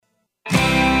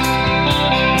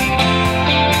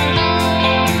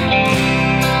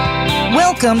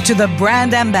Welcome to the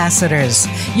Brand Ambassadors,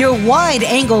 your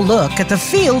wide-angle look at the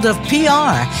field of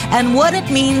PR and what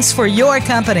it means for your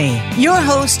company. Your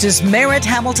host is Merritt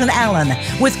Hamilton Allen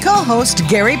with co-host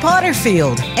Gary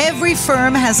Potterfield. Every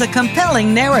firm has a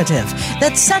compelling narrative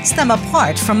that sets them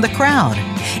apart from the crowd.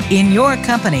 In your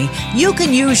company, you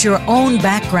can use your own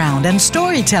background and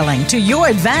storytelling to your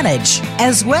advantage,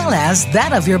 as well as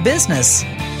that of your business.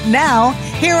 Now,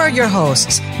 here are your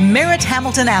hosts, Merritt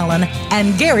Hamilton Allen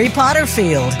and Gary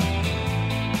Potterfield.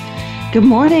 Good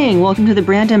morning. Welcome to the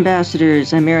Brand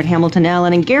Ambassadors. I'm Merritt Hamilton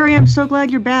Allen. And Gary, I'm so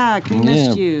glad you're back. We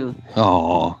missed you.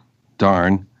 Oh,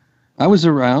 darn. I was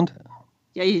around.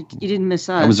 Yeah, you didn't miss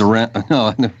us. I was around.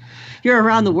 No. You're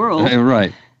around the world.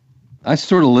 Right. I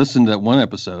sort of listened to one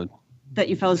episode. That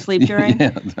you fell asleep during?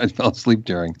 Yeah, I fell asleep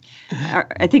during.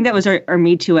 I think that was our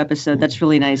Me Too episode. That's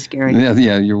really nice, Gary.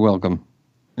 Yeah, you're welcome.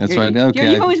 That's right.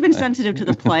 Okay. You've always been sensitive to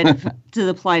the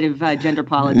plight of gender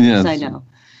politics. Yes. I know.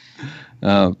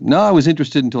 No, I was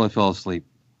interested until I fell asleep.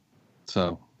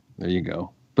 So there you go.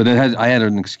 But I had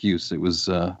an excuse. It was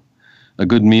a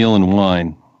good meal and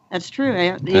wine. That's true.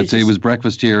 It was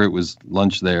breakfast here. It was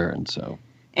lunch there, and so.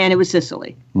 And it was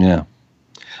Sicily. Yeah,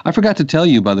 I forgot to tell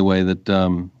you, by the way, that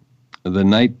the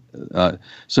night.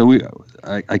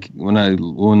 When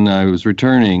I was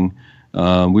returning,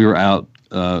 we were out.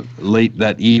 Late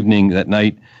that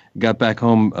night, got back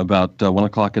home about 1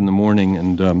 o'clock in the morning,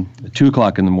 and 2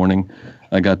 o'clock in the morning,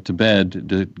 I got to bed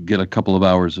to get a couple of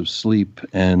hours of sleep,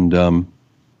 and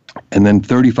then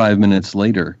 35 minutes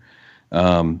later,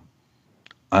 I'm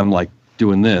like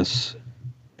doing this,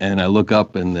 and I look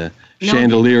up, and the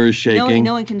chandelier is shaking.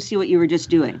 No one can see what you were just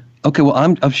doing. Okay, well,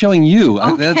 I'm showing you.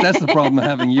 Okay. That's the problem of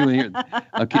having you here.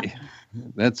 Okay.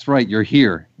 That's right. You're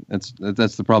here.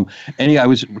 That's the problem. Anyway, I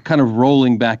was kind of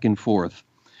rolling back and forth,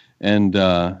 and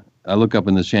I look up,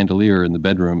 and the chandelier in the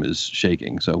bedroom is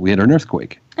shaking. So we had an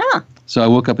earthquake. Ah. So I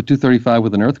woke up at 2:35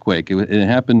 with an earthquake. It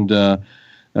happened. It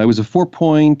was a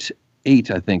 4.8,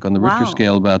 I think, on the Richter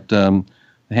scale, about a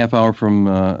half hour from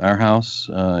our house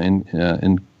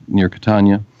in near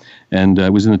Catania, and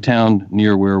it was in a town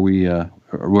near where we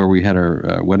had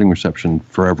our wedding reception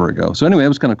forever ago. So anyway, it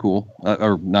was kind of cool,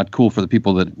 or not cool for the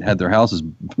people that had their houses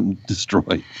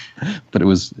destroyed, but it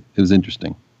was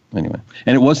interesting. Anyway,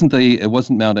 and it wasn't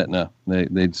Mount Etna.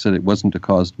 They said it wasn't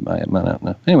caused by Mount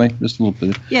Etna. Anyway, just a little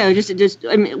bit. Yeah, just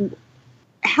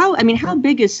how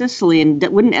big is Sicily, and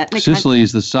wouldn't Etna? Sicily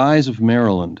is the size of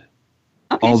Maryland.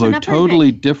 Okay, although so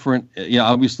totally different. Yeah,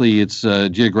 obviously it's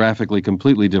geographically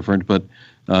completely different, but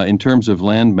in terms of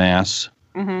land mass.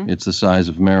 Mm-hmm. It's the size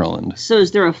of Maryland. So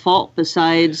is there a fault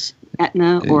besides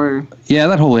Etna or? Yeah,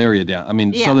 that whole area down. I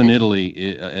mean, southern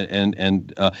Italy,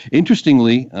 and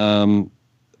interestingly,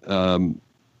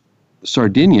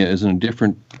 Sardinia is in a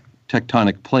different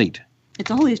tectonic plate. It's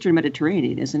the whole Eastern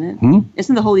Mediterranean, isn't it? Hmm?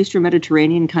 Isn't the whole Eastern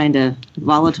Mediterranean kind of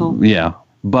volatile? Yeah,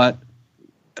 but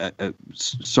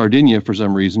Sardinia, for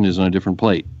some reason, is on a different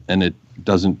plate, and it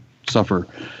doesn't suffer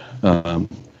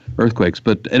earthquakes.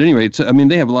 But at any rate,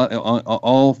 they have a lot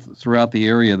all throughout the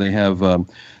area. They have,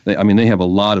 they have a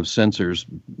lot of sensors,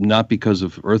 not because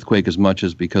of earthquake as much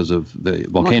as because of the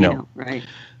volcano. Right.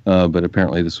 But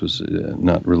apparently this was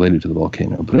not related to the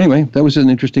volcano. But anyway, that was an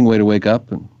interesting way to wake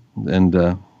up and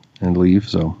leave.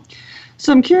 So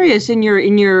I'm curious, in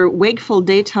your wakeful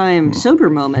daytime sober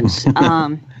moments.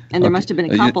 And there must have been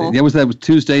a couple. That was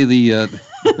Tuesday.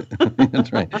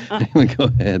 That's right. Go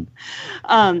ahead.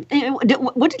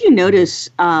 What did you notice?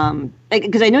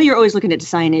 Because I know you're always looking at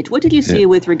signage. What did you see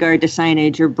with regard to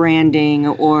signage or branding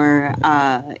or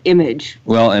image?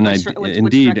 Well, and it's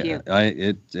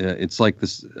like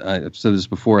this. I've said this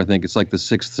before. I think it's like the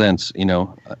sixth sense.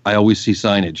 I always see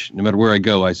signage. No matter where I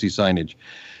go, I see signage.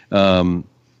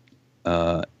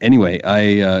 Anyway,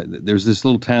 there's this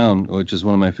little town which is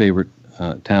one of my favorite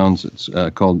towns. It's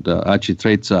called Aci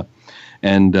Trezza,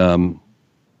 and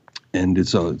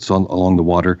it's along the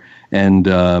water, and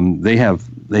they have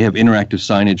interactive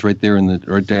signage right there in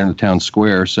the town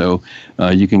square. So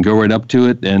you can go right up to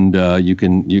it, and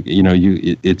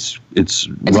it's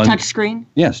a touch screen.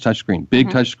 Yes, touch screen, big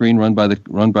touch screen run by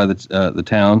the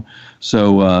town.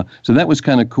 So that was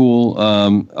kind of cool.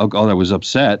 I was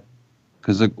upset.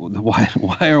 Because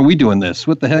why are we doing this?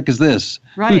 What the heck is this?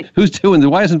 Right. Who's doing this?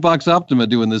 Why isn't Vox Optima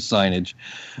doing this signage?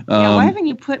 Why haven't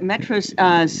you put Metro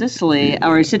Sicily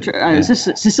or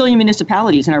Sicilian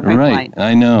municipalities in our pipeline? Right.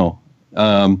 I know.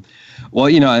 Well,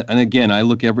 and again, I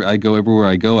go everywhere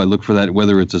I go. I look for that,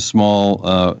 whether it's a small,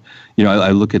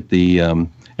 I look at the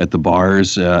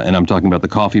bars, and I'm talking about the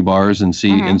coffee bars, and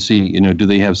see, do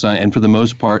they have sign? And for the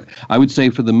most part, I would say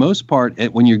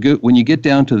when you get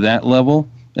down to that level,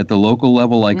 at the local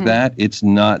level like that, it's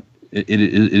not. It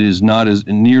is not as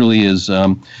nearly as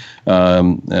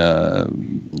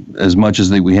much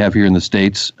as we have here in the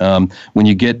States. When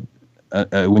you get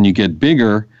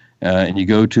bigger and you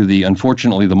go to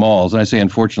unfortunately the malls, and I say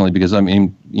unfortunately because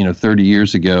 30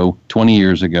 years ago, 20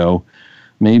 years ago,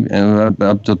 maybe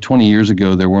up to 20 years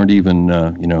ago, there weren't even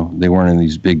they weren't in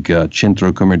these big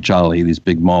centro commerciali, these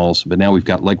big malls. But now we've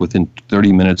got like within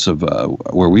 30 minutes of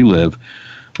where we live,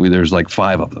 there's like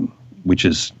 5 of them, which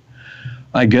is.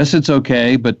 I guess it's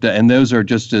okay, but and those are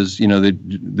just as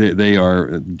they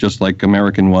are just like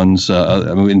American ones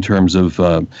in terms of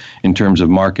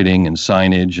marketing and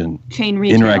signage and chain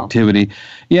retail interactivity.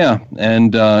 Yeah,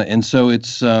 and so it's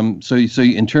so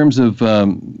in terms of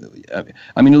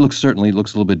it certainly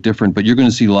looks a little bit different, but you're going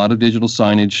to see a lot of digital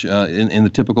signage in the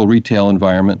typical retail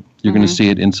environment. You're going to see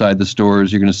it inside the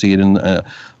stores. You're going to see it in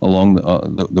along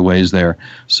the ways there.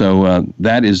 So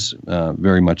that is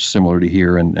very much similar to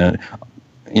here and.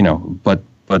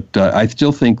 But I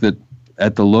still think that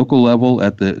at the local level,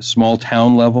 at the small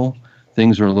town level,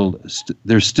 things are a little.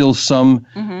 There's still some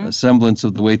semblance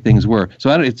of the way things were. So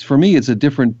it's for me, it's a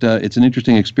different. It's an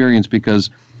interesting experience because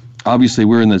obviously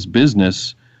we're in this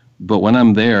business, but when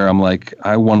I'm there, I'm like,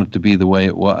 I want it to be the way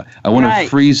it was. I want to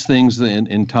freeze things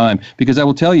in time because I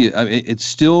will tell you, it's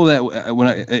still that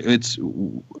it's.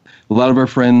 A lot of our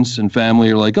friends and family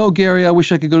are like, "Oh, Gary, I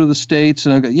wish I could go to the States."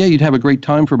 And I go, "Yeah, you'd have a great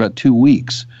time for about 2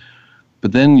 weeks."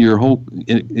 But then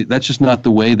that's just not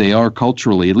the way they are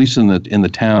culturally, at least in the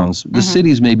towns. The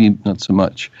cities maybe not so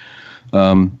much,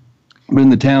 but in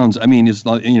the towns, it's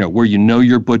like where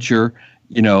your butcher.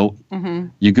 You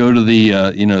go to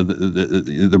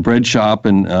the bread shop,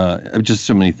 and just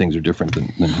so many things are different than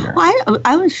here. Well,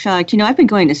 I was shocked. I've been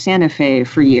going to Santa Fe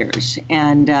for years,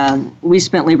 and we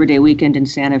spent Labor Day weekend in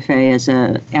Santa Fe as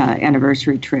a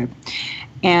anniversary trip.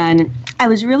 And I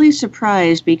was really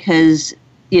surprised because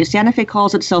Santa Fe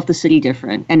calls itself the city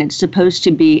different, and it's supposed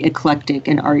to be eclectic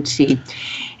and artsy.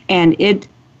 And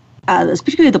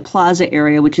particularly the plaza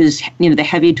area, which is, the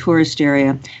heavy tourist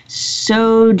area,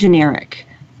 so generic.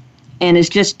 And it's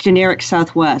just generic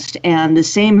Southwest. And the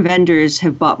same vendors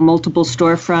have bought multiple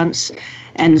storefronts.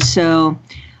 And so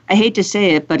I hate to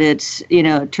say it, but it's,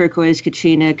 turquoise,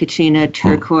 kachina,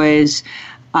 turquoise,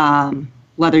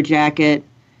 leather jacket,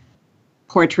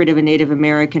 portrait of a Native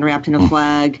American wrapped in a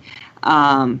flag.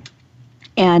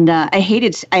 And I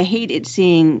hated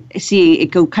seeing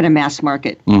it go kind of mass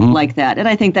market like that, and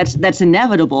I think that's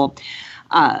inevitable.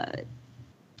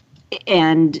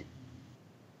 And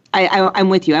I'm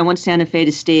with you. I want Santa Fe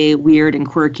to stay weird and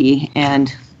quirky,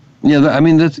 and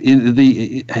that's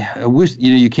I wish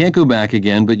you can't go back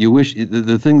again, but you wish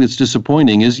the thing that's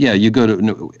disappointing is you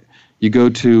go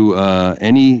to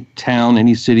any town,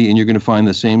 any city, and you're going to find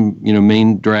the same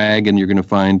main drag, and you're going to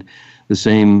find the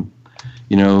same.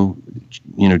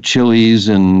 Chili's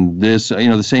and this,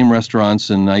 the same restaurants.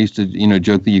 And I used to,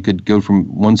 joke that you could go from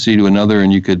one city to another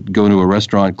and you could go to a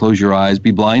restaurant, close your eyes,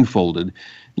 be blindfolded,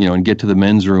 and get to the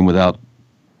men's room without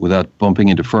bumping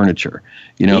into furniture,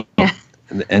 Yeah.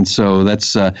 And so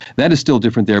that is still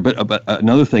different there. But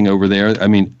another thing over there,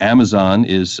 Amazon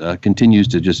continues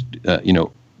to just,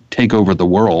 take over the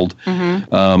world.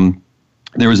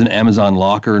 There was an Amazon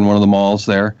locker in one of the malls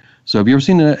there. So have you ever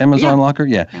seen an Amazon locker?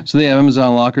 Yeah. So they have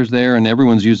Amazon lockers there, and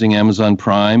everyone's using Amazon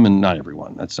Prime, and not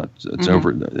everyone. It's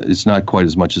over. It's not quite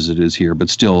as much as it is here, but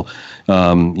still,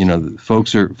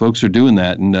 folks are doing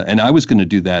that, and I was going to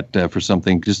do that for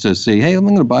something, just to say, hey, I'm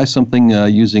going to buy something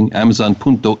using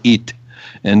Amazon.it,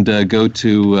 and go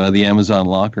to the Amazon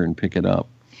locker and pick it up.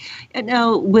 And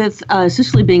now, with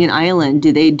Sicily being an island,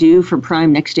 do they do for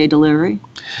Prime next day delivery?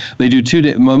 They do 2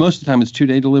 day. Most of the time, it's 2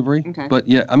 day delivery. Okay. But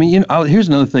yeah, here's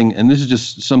another thing, and this is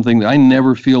just something that I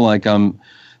never feel like I'm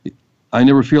in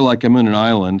an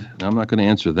island. I'm not going to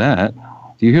answer that.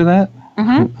 Do you hear that?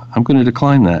 I'm going to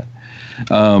decline that.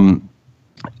 I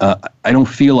don't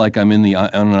feel like I'm on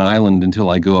an island until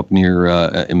I go up near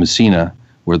Messina.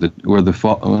 Where the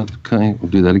fall? Okay,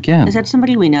 we'll do that again. Is that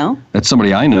somebody we know? That's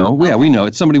somebody I know. Okay. Yeah, we know.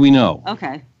 It's somebody we know.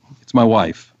 Okay. It's my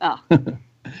wife. Oh.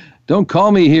 Don't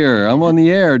call me here. I'm on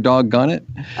the air. Doggone it.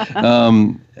 At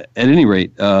any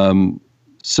rate,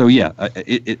 so yeah,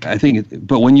 I think.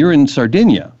 But when you're in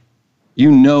Sardinia,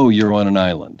 you're on an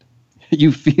island.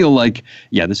 You feel like,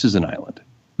 this is an island.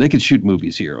 They could shoot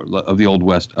movies here of the Old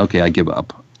West. Okay, I give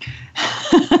up.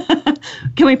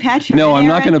 Can we patch her in? No, I'm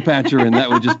not going to patch her in. That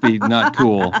would just be not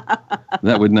cool.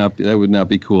 That would not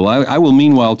be cool. I will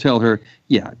meanwhile tell her,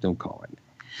 don't call it.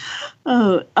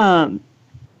 Oh,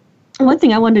 one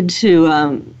thing I wanted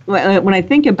to, when I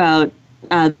think about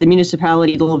the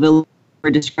municipality, the little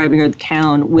were describing here, the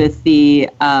Cowan, with the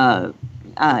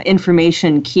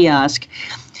information kiosk.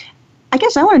 I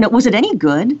guess I want to know, was it any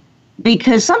good?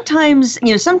 Because sometimes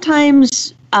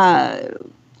interactive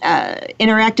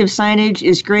signage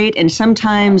is great, and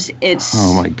sometimes it's...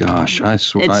 Oh, my gosh. I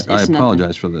swear, I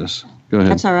apologize for this. Go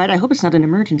ahead. That's all right. I hope it's not an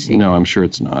emergency. No, I'm sure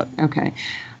it's not. Okay.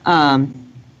 No,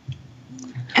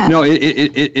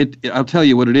 I'll tell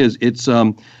you what it is. It's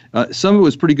some of it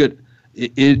was pretty good.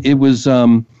 It was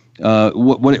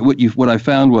what I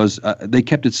found was they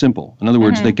kept it simple. In other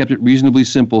words, they kept it reasonably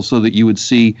simple so that you would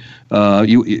see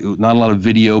not a lot of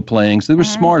video playing. So they were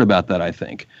smart about that, I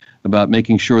think, about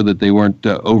making sure that they weren't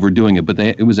overdoing it. But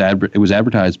it was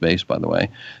advertised based, by the way.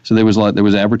 So there was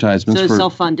advertisements. So it's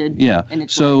self-funded. Yeah.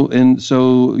 So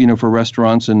for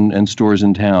restaurants and stores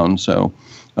in town. So.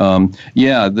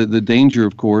 The danger,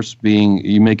 of course, being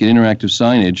you make an interactive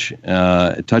signage,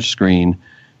 touchscreen,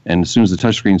 and as soon as the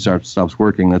touchscreen stops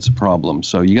working, that's a problem.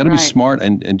 So you got to be smart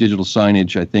and digital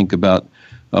signage, I think, about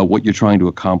what you're trying to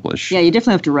accomplish. Yeah, you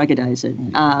definitely have to ruggedize it.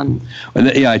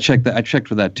 I checked that. I checked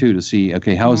for that too to see,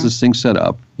 okay, how is this thing set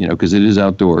up? Because it is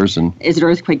outdoors and is it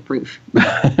earthquake proof?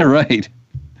 Right.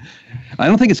 I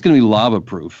don't think it's going to be lava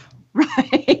proof.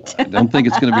 Right. I don't think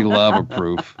it's going to be lava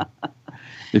proof.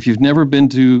 If you've never been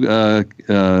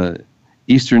to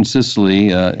Eastern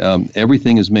Sicily,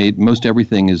 everything is made. Most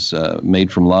everything is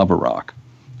made from lava rock.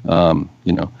 I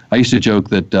used to joke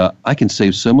that I can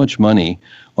save so much money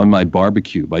on my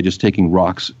barbecue by just taking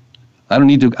rocks. I don't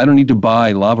need to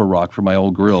buy lava rock for my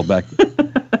old grill back.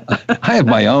 I have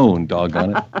my own,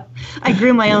 doggone it. I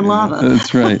grew my own lava.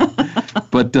 That's right.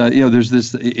 But there's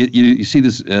this. You see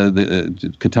this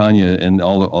Catania and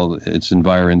all its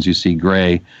environs. You see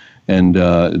gray. And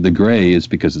the gray is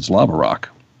because it's lava rock.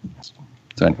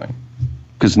 So anyway,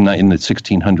 because in the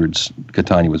 1600s,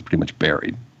 Catania was pretty much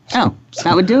buried. Oh,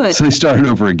 that would do it. So they started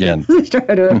over again.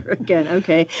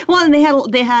 Okay. Well, and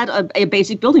they had a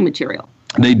basic building material.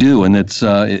 They do, and it's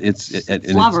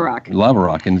lava rock. Lava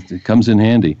rock, and it comes in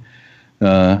handy.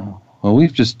 Well,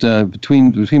 we've just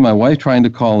between my wife trying to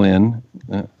call in.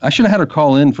 I should have had her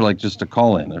call in for just a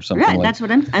call in or something. Right, that's what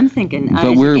I'm thinking.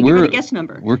 But we're a guest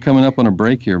number. We're coming up on a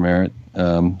break here, Merritt.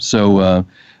 So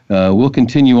we'll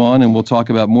continue on and we'll talk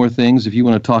about more things. If you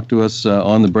want to talk to us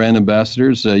on the brand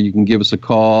ambassadors, you can give us a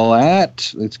call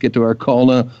at. Let's get to our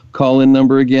call-in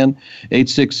number again,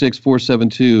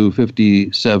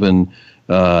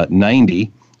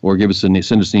 866-472-5790, or send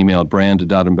us an email at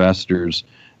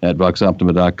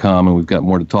brand.ambassadors@voxoptima.com, and we've got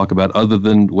more to talk about other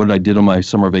than what I did on my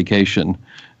summer vacation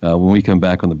when we come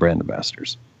back on the Brand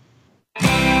Ambassadors.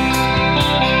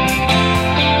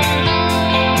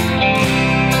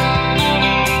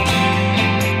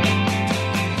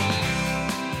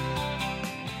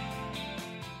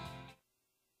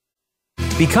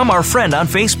 Become our friend on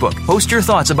Facebook. Post your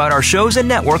thoughts about our shows and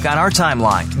network on our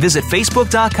timeline. Visit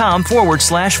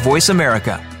facebook.com/Voice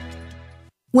America.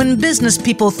 When business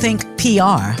people think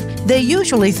PR, they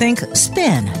usually think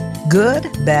spin. Good,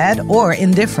 bad, or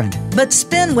indifferent. But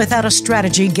spin without a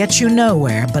strategy gets you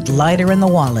nowhere but lighter in the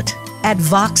wallet. At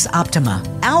Vox Optima,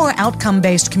 our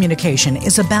outcome-based communication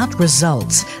is about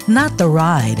results, not the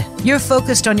ride. You're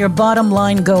focused on your bottom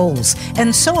line goals,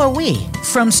 and so are we.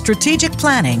 From strategic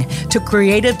planning to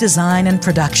creative design and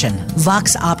production,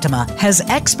 Vox Optima has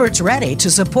experts ready to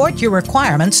support your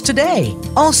requirements today.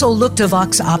 Also look to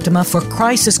Vox Optima for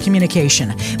crisis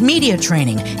communication, media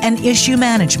training, and issue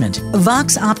management.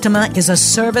 Vox Optima is a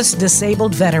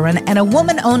service-disabled veteran and a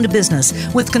woman-owned business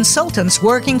with consultants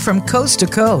working from coast to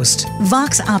coast.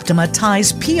 Vox Optima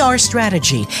ties PR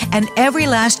strategy and every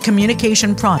last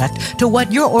communication product to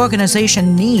what your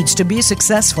organization needs to be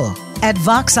successful. At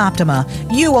Vox Optima,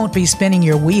 you won't be spinning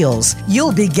your wheels.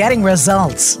 You'll be getting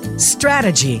results.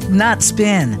 Strategy, not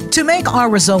spin. To make our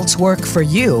results work for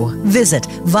you, visit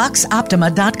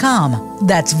voxoptima.com.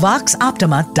 That's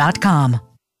voxoptima.com.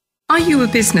 Are you a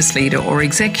business leader or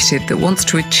executive that wants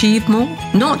to achieve more?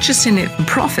 Not just in it for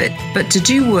profit, but to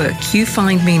do work you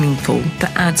find meaningful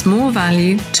that adds more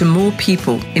value to more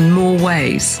people in more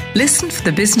ways. Listen for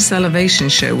the Business Elevation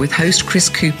Show with host Chris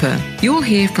Cooper. You'll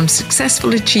hear from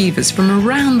successful achievers from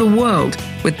around the world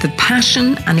with the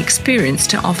passion and experience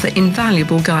to offer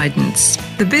invaluable guidance.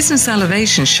 The Business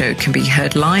Elevation Show can be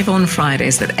heard live on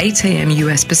Fridays at 8 a.m.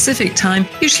 US Pacific Time,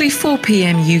 usually 4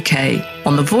 p.m. UK,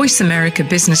 on the Voice America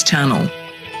Business Channel.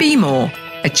 Be more,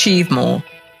 achieve more.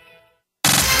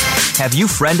 Have you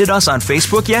friended us on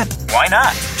Facebook yet? Why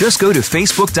not? Just go to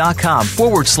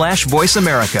facebook.com/Voice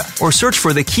America or search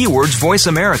for the keywords Voice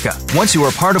America. Once you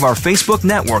are part of our Facebook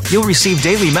network, you'll receive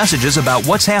daily messages about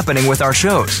what's happening with our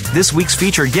shows, this week's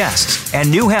featured guests,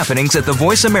 and new happenings at the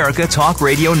Voice America Talk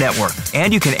Radio Network.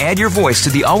 And you can add your voice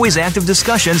to the always active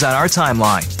discussions on our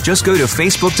timeline. Just go to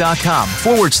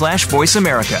facebook.com/Voice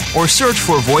America or search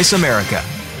for Voice America.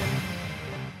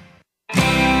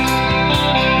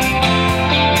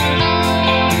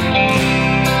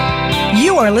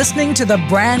 You are listening to the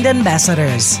Brand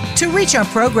Ambassadors. To reach our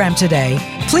program today,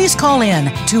 please call in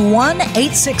to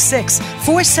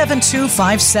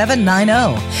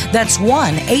 1-866-472-5790. That's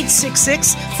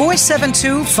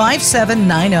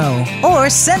 1-866-472-5790.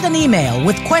 Or send an email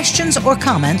with questions or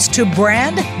comments to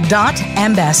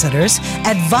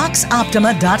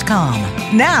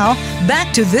brand.ambassadors@voxoptima.com. Now,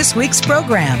 back to this week's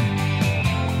program.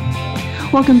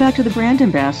 Welcome back to the Brand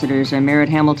Ambassadors. I'm Merritt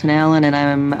Hamilton Allen, and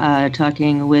I'm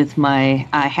talking with my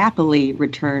happily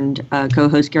returned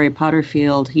co-host, Gary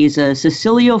Potterfield. He's a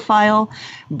Siciliophile,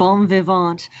 bon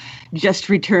vivant, just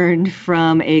returned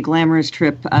from a glamorous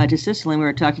trip to Sicily. We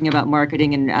were talking about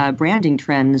marketing and branding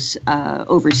trends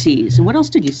overseas. And what else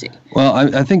did you see? Well,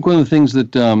 I think one of the things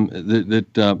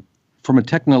that from a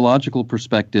technological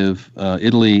perspective,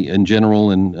 Italy in general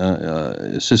and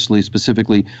Sicily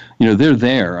specifically, they're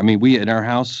there. I mean, we in our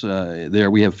house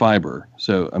there we have fiber.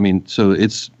 So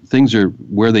it's things are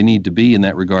where they need to be in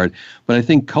that regard. But I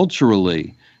think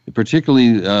culturally,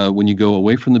 particularly when you go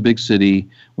away from the big city,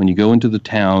 when you go into the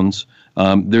towns,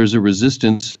 there's a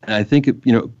resistance. And I think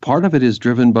part of it is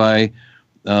driven by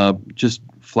just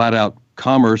flat out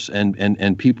commerce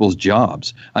and people's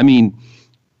jobs. I mean.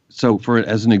 So,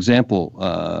 as an example,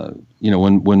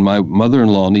 when my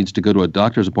mother-in-law needs to go to a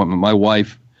doctor's appointment, my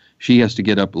wife, she has to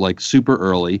get up like super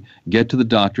early, get to the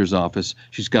doctor's office.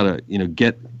 She's got to,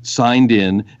 get signed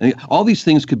in, and all these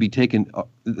things could be taken.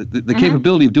 The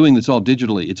capability of doing this all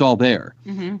digitally, it's all there.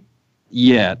 Mm-hmm.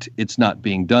 Yet it's not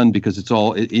being done because it's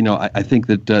all. I think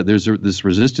that there's this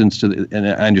resistance to, and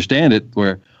I understand it.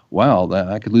 Where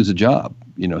I could lose a job.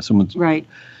 Someone's right.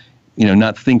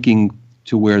 Not thinking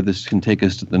to where this can take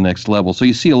us to the next level. So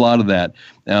you see a lot of that,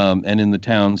 and in the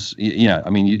towns, I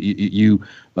mean,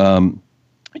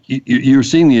 you're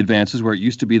seeing the advances where it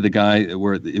used to be the guy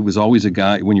where it was always a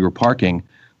guy when you were parking.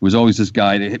 It was always this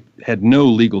guy that had no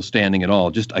legal standing at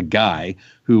all, just a guy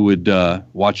who would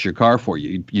watch your car for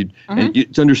you. And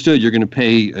it's understood you're going to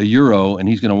pay €1, and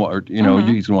he's going to, he's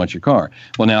going to watch your car.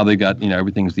 Well, now they got,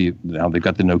 everything's now they've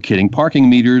got the no kidding parking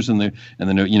meters, and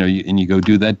you go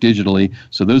do that digitally.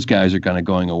 So those guys are kind of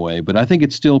going away. But I think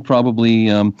it's still probably,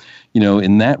 in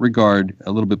that regard,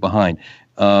 a little bit behind.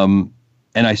 And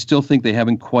I still think they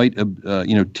haven't quite,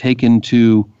 taken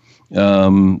to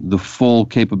the full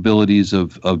capabilities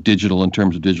of digital in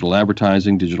terms of digital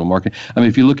advertising, digital marketing. I mean,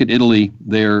 if you look at Italy,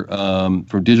 they're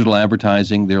for digital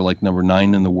advertising, they're like number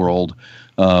 9 in the world.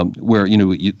 Where you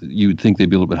would think they'd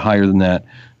be a little bit higher than that.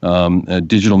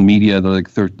 Digital media, they're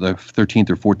like the 13th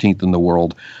or 14th in the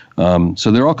world.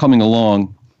 So they're all coming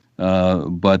along,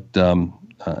 but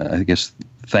I guess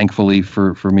thankfully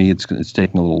for me, it's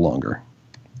taking a little longer.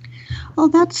 Well,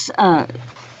 that's.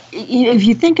 If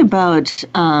you think about,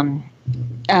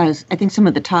 as I think some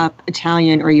of the top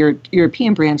Italian or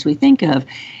European brands we think of,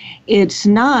 it's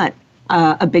not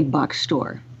a big box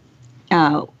store.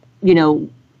 There's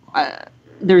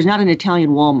not an Italian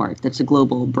Walmart that's a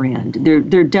global brand.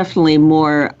 They're definitely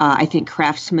more, I think,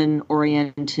 craftsman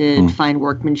oriented, fine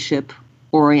workmanship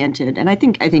oriented, and I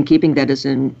think keeping that is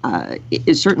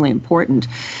certainly important.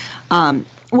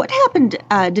 What happened?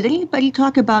 Did anybody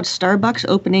talk about Starbucks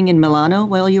opening in Milano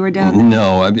while you were down there?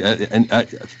 No, I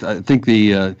think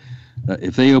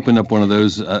if they opened up one of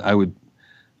those, I would.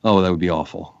 Oh, that would be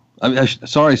awful.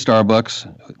 Sorry,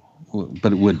 Starbucks,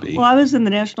 but it would be. Well, I was in the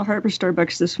National Harbor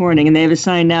Starbucks this morning, and they have a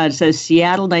sign now. It says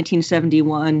Seattle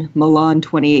 1971, Milan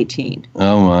 2018.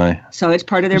 Oh my! So it's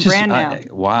part of their brand now.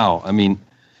 Wow. I mean,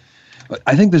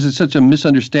 I think this is such a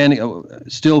misunderstanding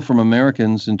still from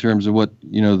Americans in terms of what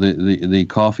the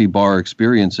coffee bar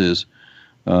experience is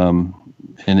in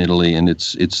Italy, and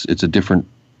it's a different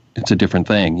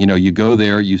thing. You go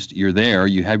there, you're there,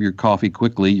 you have your coffee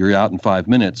quickly, you're out in 5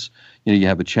 minutes. You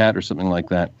have a chat or something like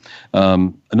that.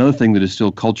 Another thing that is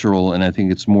still cultural, and I think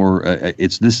it's more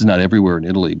this is not everywhere in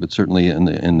Italy, but certainly in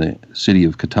the city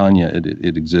of Catania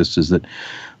it exists, is that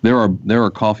there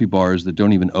are coffee bars that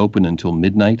don't even open until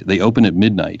midnight. They open at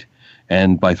midnight,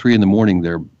 and by 3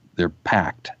 a.m. they're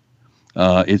packed.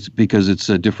 It's because it's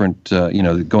a different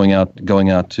going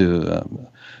out to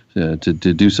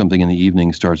do something in the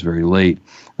evening starts very late.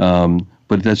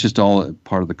 but that's just all a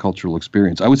part of the cultural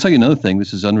experience. I would tell you another thing.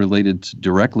 This is unrelated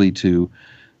directly to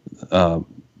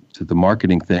the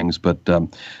marketing things, but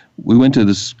we went to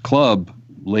this club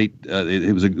late.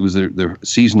 It was their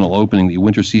seasonal opening, the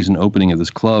winter season opening of this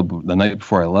club the night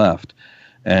before I left,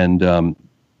 and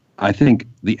I think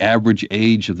the average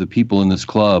age of the people in this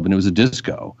club, and it was a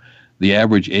disco, the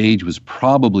average age was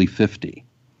probably 50.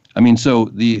 I mean, so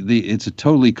it's a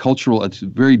totally cultural, it's a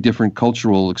very different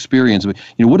cultural experience. But,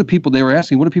 they were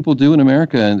asking, what do people do in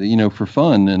America, for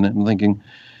fun? And I'm thinking,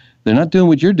 they're not doing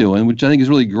what you're doing, which I think is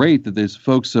really great, that there's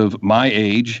folks of my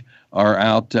age are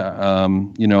out,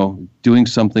 doing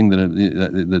something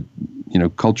that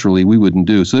culturally we wouldn't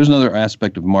do. So there's another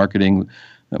aspect of marketing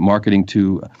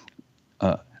to,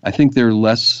 I think there's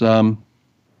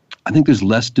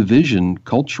less division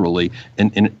culturally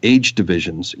in age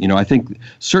divisions. I think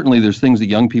certainly there's things that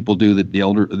young people do that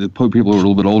the people who are a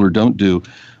little bit older don't do,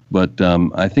 but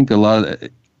I think I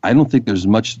don't think there's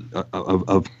much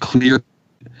of clear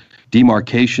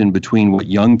demarcation between what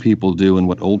young people do and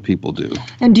what old people do.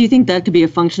 And do you think that could be a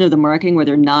function of the marketing, where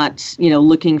they're not,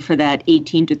 looking for that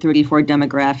 18 to 34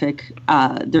 demographic?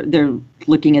 They're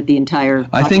looking at the entire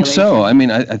population? I think so. I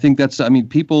mean, I think that's,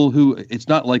 people who, it's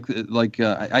not like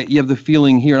you have the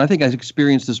feeling here, and I think I've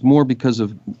experienced this more because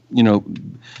of,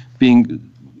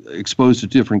 being exposed to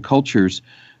different cultures,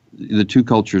 the two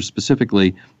cultures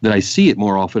specifically, that I see it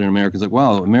more often in Americans. Like,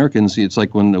 wow, Americans, it's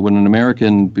like when an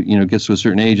American, gets to a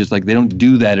certain age, it's like they don't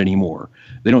do that anymore.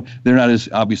 They're not as,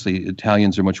 obviously,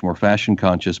 Italians are much more fashion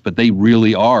conscious, but they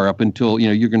really are up until,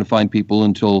 you're going to find people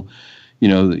until,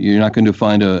 you're not going to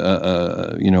find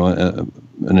an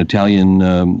Italian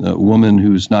woman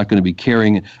who's not going to be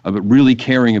really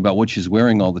caring about what she's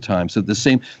wearing all the time. So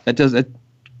that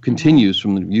continues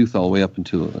from the youth all the way up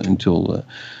until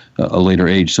a later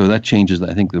age. So that changes,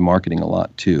 I think, the marketing a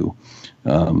lot too.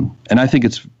 And I think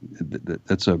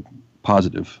that's a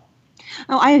positive.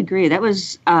 Oh, I agree. That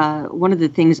was one of the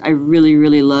things I really,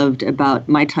 really loved about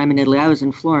my time in Italy. I was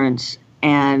in Florence,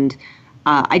 and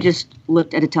I just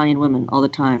looked at Italian women all the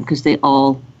time because they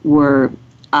all were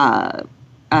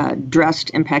dressed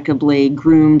impeccably,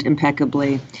 groomed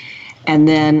impeccably. And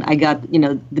then I got,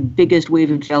 the biggest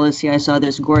wave of jealousy. I saw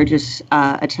this gorgeous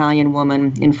Italian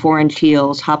woman in 4-inch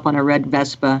heels hop on a red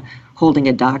Vespa holding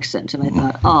a Dachshund. And I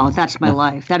thought, oh, that's my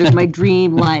life. That is my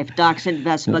dream life, Dachshund,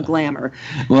 Vespa, glamour.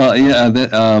 Well,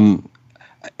 yeah,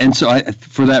 and so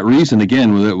for that reason,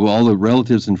 again, with all the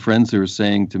relatives and friends who were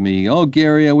saying to me, "Oh,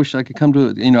 Gary, I wish I could come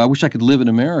to, I wish I could live in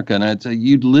America," and I'd say,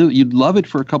 you'd love it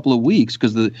for a couple of weeks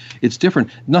because it's different.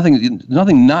 Nothing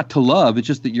not to love. It's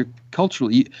just that you're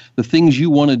culturally, the things you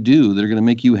want to do that are going to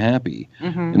make you happy.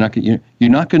 Mm-hmm.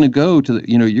 You're not going to go to the,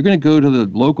 you're going to go to the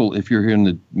local. If you're here in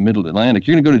the Middle Atlantic,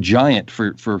 you're going to go to Giant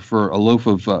for a loaf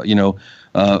of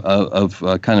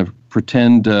kind of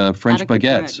pretend French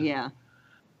baguettes. Bread, yeah.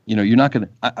 You're not going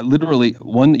to, literally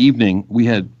one evening we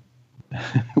had,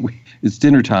 it's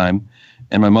dinner time,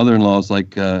 and my mother-in-law is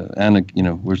like, Anna,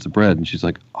 where's the bread? And she's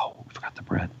like, oh, we forgot the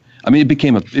bread. I mean,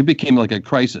 it became like a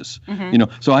crisis,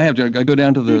 so I go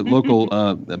down to the local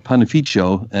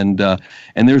panificio, and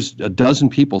there's a dozen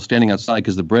people standing outside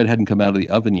because the bread hadn't come out of the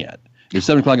oven yet. It's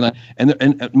 7 o'clock at night, and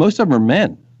most of them are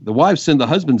men. The wives send the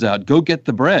husbands out, go get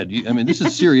the bread. This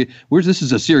is serious. This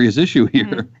is a serious issue here.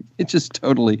 Mm-hmm. It's just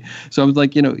totally. So I was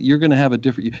like, you're going to have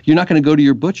you're not going to go to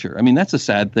your butcher. I mean, that's a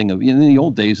sad thing. In the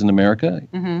old days in America,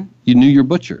 mm-hmm. you knew your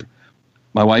butcher.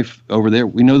 My wife over there,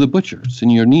 we know the butcher,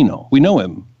 Senor Nino. We know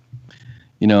him,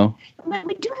 We do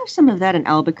have some of that in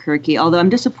Albuquerque, although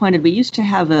I'm disappointed. We used to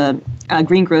have a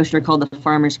green grocer called the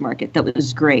Farmers Market that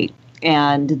was great.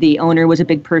 And the owner was a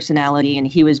big personality, and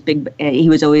he was big. He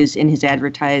was always in his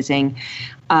advertising,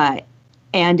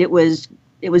 and it was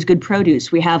good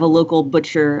produce. We have a local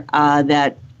butcher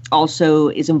that also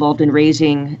is involved in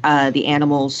raising the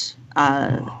animals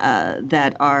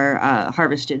that are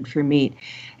harvested for meat.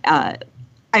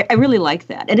 I really like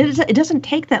that, and it doesn't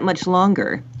take that much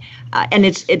longer, and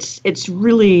it's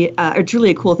really a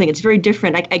cool thing. It's very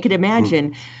different. I could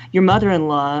imagine your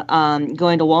mother-in-law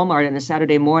going to Walmart on a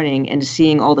Saturday morning and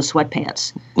seeing all the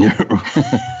sweatpants,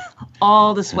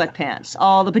 all the sweatpants,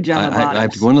 all the pajama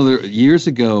bottoms. One of the years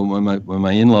ago when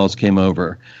my in-laws came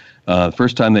over,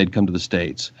 first time they'd come to the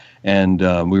States, and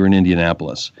we were in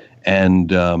Indianapolis,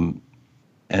 and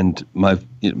my.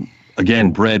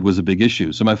 Again, bread was a big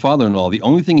issue. So my father-in-law, the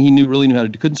only thing he really knew how to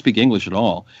do, couldn't speak English at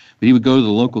all, but he would go to the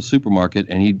local supermarket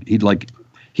and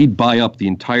he'd buy up the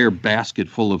entire basket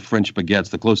full of French baguettes,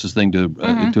 the closest thing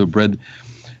to a bread.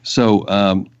 So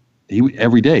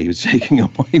every day he was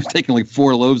taking like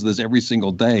 4 loaves of this every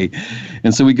single day.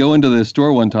 And so we go into the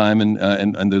store one time, and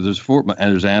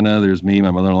there's Anna, there's me,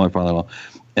 my mother-in-law, my father-in-law,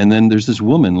 and then there's this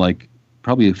woman, like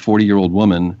probably a 40-year-old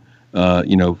woman,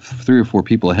 3 or 4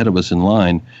 people ahead of us in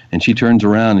line, and she turns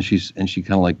around and she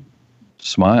kind of like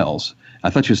smiles. I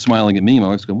thought she was smiling at me. My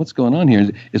wife's going, "What's going on here?"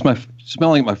 It's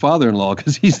smelling at my father-in-law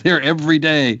because he's there every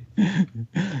day.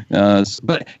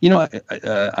 But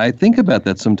I think about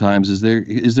that sometimes. Is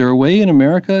there a way in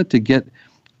America to get?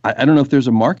 I don't know if there's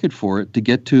a market for it to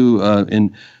get to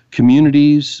in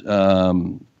communities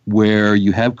where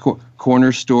you have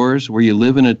corner stores, where you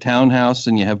live in a townhouse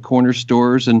and you have corner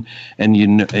stores, and you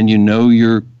know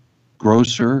your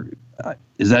grocer.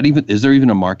 Is there even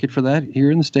a market for that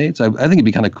here in the States? I think it'd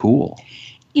be kind of cool.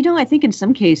 I think in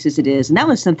some cases it is. And that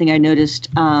was something I noticed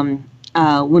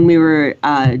when we were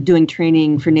doing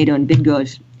training for NATO in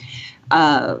Bydgoszcz.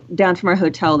 Down from our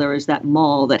hotel, there was that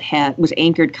mall that was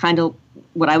anchored kind of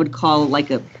what I would call like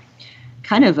a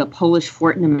kind of a Polish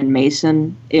Fortnum and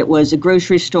Mason. It was a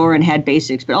grocery store and had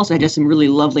basics, but also had just some really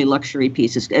lovely luxury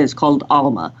pieces. It's called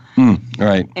Alma.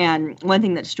 Right. And one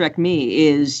thing that struck me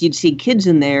is you'd see kids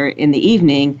in there in the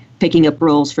evening picking up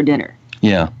rolls for dinner.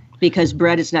 Yeah. Because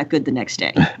bread is not good the next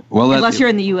day. Well, unless you're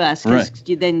in the U.S., because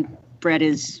right. Then bread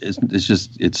is...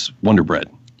 It's Wonder Bread.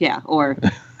 Yeah, or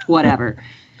whatever.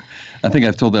 I think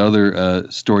I've told the other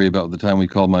story about the time we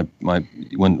called when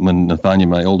Nathania,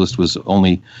 my oldest, was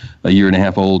only a year and a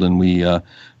half old, and we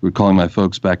were calling my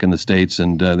folks back in the States,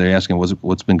 and they're asking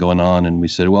what's been going on, and we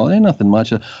said, well, ain't nothing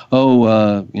much. A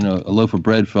loaf of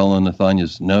bread fell on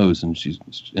Nathania's nose, and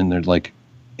they're like,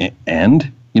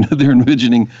 and? They're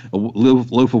envisioning a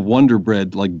loaf of Wonder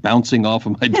Bread like bouncing off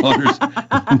of my daughter's.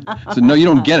 So no, you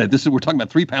don't get it. We're talking about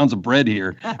 3 pounds of bread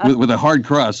here with a hard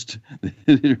crust.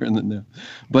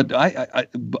 But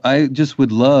I just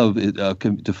would love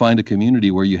to find a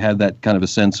community where you have that kind of a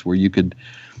sense where you could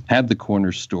have the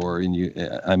corner store, and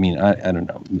I don't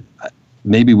know.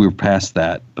 Maybe we're past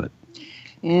that, but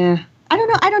yeah. I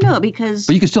don't know because...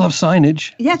 But you can still have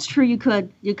signage. That's true, you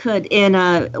could.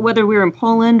 And whether we're in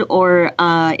Poland or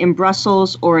in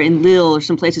Brussels or in Lille or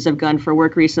some places I've gone for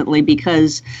work recently,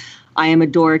 because I am a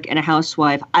dork and a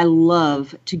housewife, I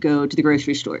love to go to the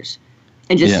grocery stores.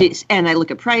 And see, and I look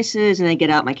at prices, and I get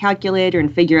out my calculator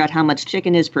and figure out how much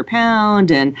chicken is per pound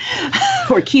and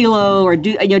or kilo, or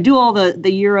do all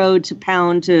the euro to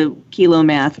pound to kilo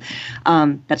math.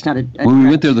 That's not a when we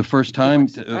went there the first time.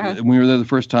 When we were there the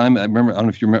first time, I remember. I don't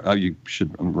know if you remember. You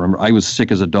should remember. I was sick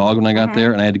as a dog when I got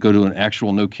there, and I had to go to an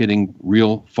actual, no kidding,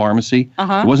 real pharmacy.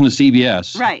 It wasn't a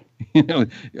CVS. Right.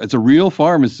 It's a real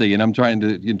pharmacy, and I'm trying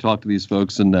to talk to these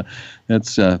folks, and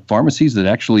that's pharmacies that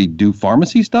actually do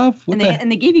pharmacy stuff.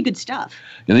 And they gave you good stuff.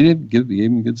 Yeah, they gave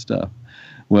me good stuff.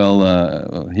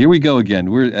 Well, here we go again.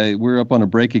 We're up on a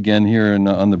break again here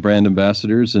on the Brand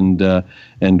Ambassadors, and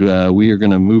we are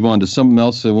going to move on to something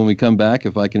else when we come back,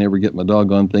 if I can ever get my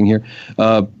doggone thing here.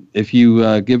 If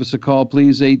you give us a call,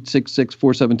 please,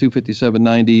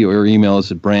 866-472-5790, or email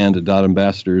us at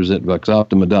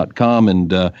brand.ambassadors@voxoptima.com,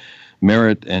 and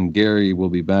Merritt and Gary will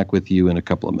be back with you in a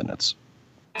couple of minutes.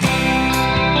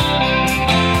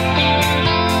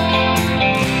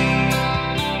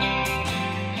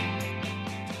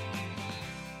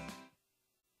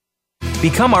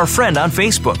 Become our friend on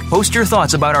Facebook. Post your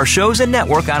thoughts about our shows and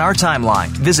network on our timeline.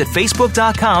 Visit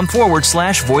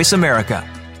facebook.com/Voice America.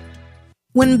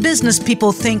 When business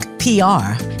people think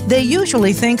PR, they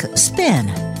usually think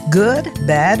spin. Good,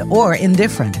 bad, or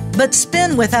indifferent. But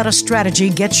spin without a strategy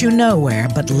gets you nowhere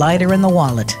but lighter in the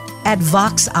wallet. At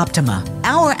Vox Optima,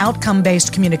 our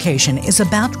outcome-based communication is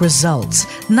about results,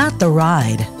 not the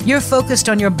ride. You're focused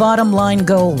on your bottom line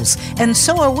goals, and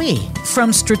so are we.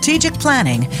 From strategic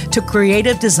planning to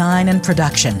creative design and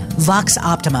production, Vox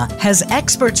Optima has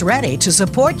experts ready to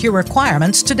support your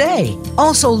requirements today.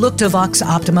 Also look to Vox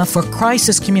Optima for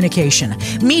crisis communication,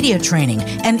 media training,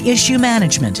 and issue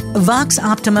management. Vox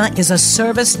Optima is a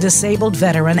service-disabled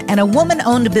veteran and a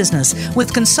woman-owned business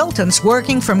with consultants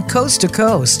working from coast to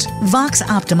coast. Vox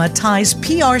Optima ties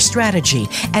PR strategy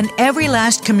and every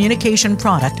last communication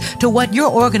product to what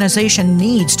your organization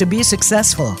needs to be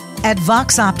successful. At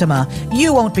Vox Optima,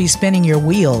 you won't be spinning your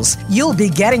wheels. You'll be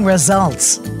getting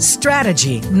results.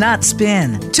 Strategy, not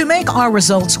spin. To make our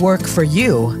results work for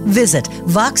you, visit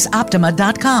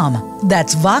voxoptima.com.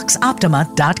 That's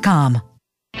voxoptima.com.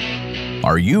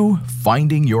 Are you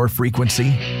finding your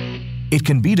frequency? It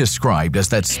can be described as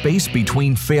that space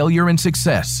between failure and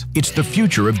success. It's the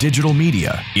future of digital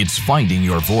media. It's finding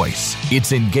your voice.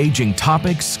 It's engaging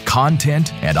topics,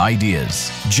 content, and ideas.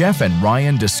 Jeff and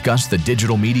Ryan discuss the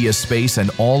digital media space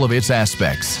and all of its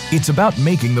aspects. It's about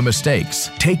making the mistakes,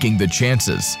 taking the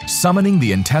chances, summoning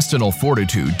the intestinal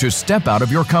fortitude to step out of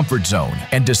your comfort zone,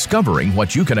 and discovering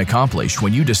what you can accomplish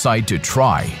when you decide to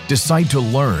try, decide to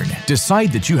learn,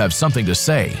 decide that you have something to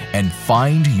say, and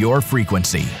find your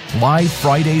frequency. Live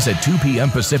Fridays at 2 p.m.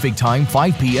 Pacific Time,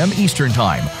 5 p.m. Eastern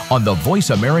Time on the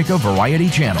Voice America Variety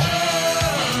Channel.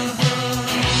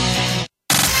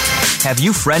 Have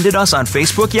you friended us on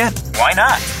Facebook yet? Why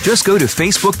not? Just go to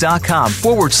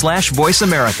facebook.com/Voice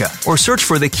America or search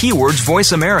for the keywords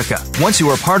Voice America. Once you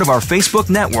are part of our Facebook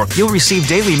network, you'll receive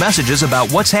daily messages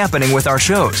about what's happening with our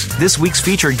shows, this week's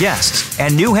featured guests,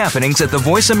 and new happenings at the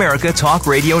Voice America Talk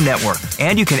Radio Network.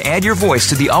 And you can add your voice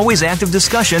to the always active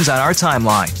discussions on our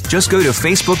timeline. Just go to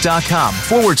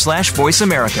facebook.com/Voice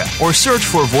America or search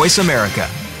for Voice America.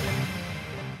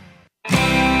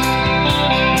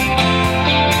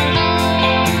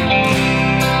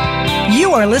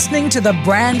 You are listening to the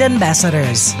Brand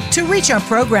Ambassadors. To reach our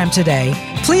program today,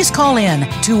 please call in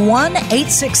to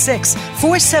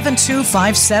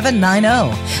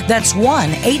 1-866-472-5790. That's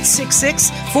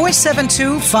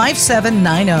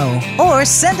 1-866-472-5790. Or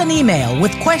send an email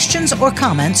with questions or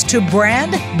comments to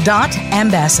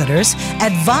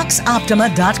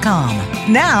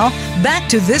brand.ambassadors@voxoptima.com. Now, back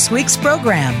to this week's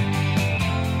program.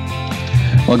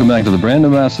 Welcome back to the Brand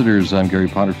Ambassadors. I'm Gary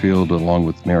Potterfield, along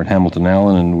with Merritt Hamilton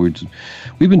Allen, and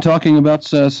we've been talking about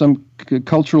some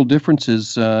cultural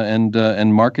differences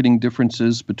and marketing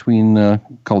differences between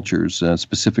cultures,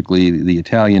 specifically the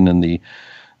Italian and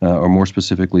or more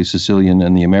specifically Sicilian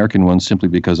and the American ones, simply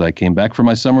because I came back from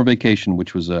my summer vacation,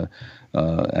 which was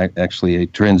actually a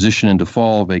transition into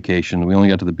fall vacation. We only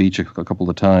got to the beach a couple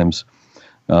of times.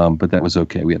 But that was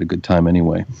okay. We had a good time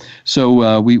anyway.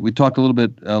 So we talked a little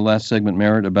bit last segment,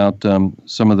 Merritt, about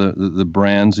some of the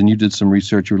brands, and you did some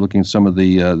research. You were looking at some of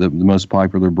the most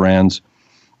popular brands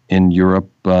in Europe,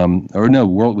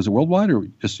 was it worldwide or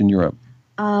just in Europe?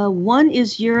 One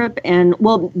is Europe,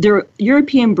 they're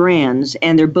European brands,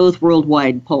 and they're both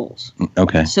worldwide polls.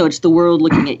 Okay. So it's the world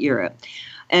looking at Europe.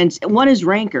 And one is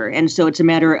Ranker, and so it's a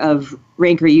matter of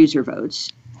Ranker user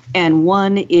votes. And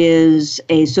one is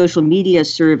a social media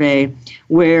survey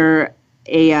where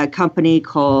a company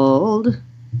called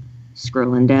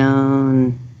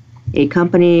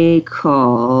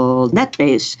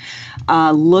NetBase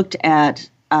looked at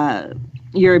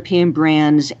European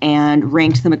brands and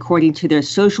ranked them according to their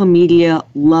social media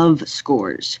love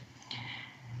scores.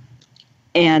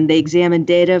 And they examined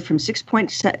data from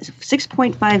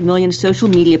 6.5 million social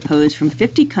media posts from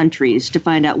 50 countries to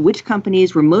find out which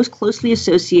companies were most closely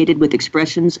associated with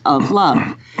expressions of love.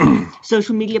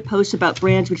 Social media posts about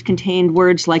brands which contained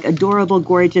words like adorable,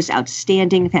 gorgeous,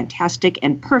 outstanding, fantastic,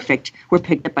 and perfect were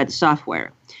picked up by the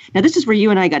software. Now, this is where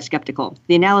you and I got skeptical.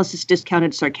 The analysis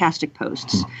discounted sarcastic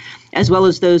posts, as well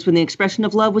as those when the expression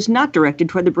of love was not directed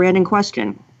toward the brand in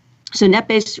question. So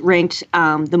NetBase ranked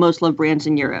the most loved brands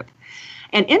in Europe.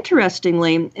 And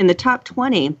interestingly, in the top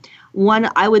 20, one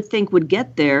I would think would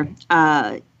get there,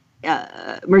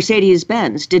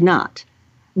 Mercedes-Benz did not.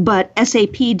 But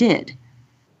SAP did.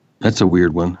 That's a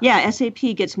weird one. Yeah,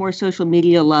 SAP gets more social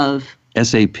media love.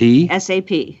 SAP?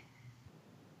 SAP.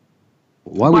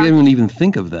 Why would anyone even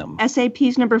think of them?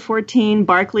 SAP's number 14,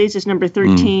 Barclays is number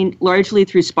 13, largely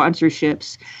through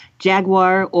sponsorships.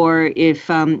 Jaguar, or if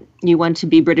you want to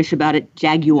be British about it,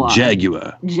 Jaguar.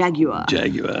 Jaguar.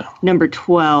 Number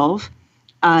 12.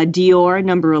 Dior,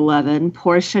 number 11.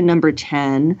 Porsche, number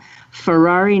 10.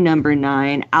 Ferrari, number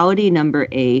 9. Audi, number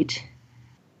 8.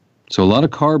 So a lot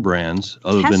of car brands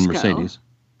other than Mercedes.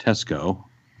 Tesco.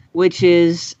 Which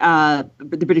is the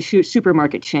British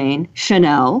supermarket chain.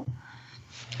 Chanel.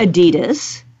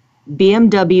 Adidas.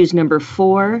 BMW's number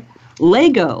 4.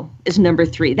 Lego is number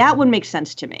 3. That one makes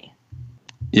sense to me.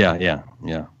 Yeah.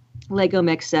 Lego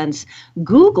makes sense.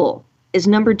 Google is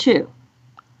number 2.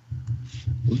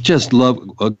 Just love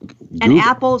and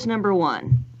Apple's number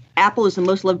 1. Apple is the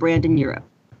most loved brand in Europe.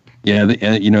 Yeah,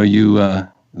 you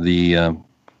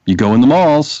go in the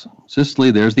malls, Sicily,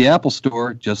 there's the Apple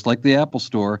Store, just like the Apple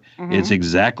Store. Mm-hmm. It's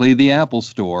exactly the Apple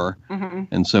Store,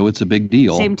 and so it's a big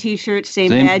deal. Same T-shirts, same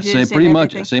badges, same pretty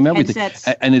everything. Much, same everything.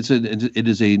 Headsets. And it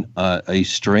is a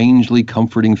strangely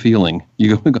comforting feeling.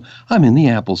 You go, I'm in the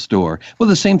Apple Store. Well,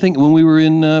 the same thing when we were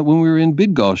in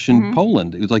Bydgoszcz in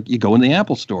Poland. It was like you go in the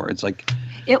Apple Store. It's like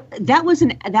that was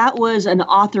an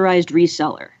authorized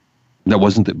reseller. That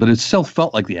wasn't it, but it still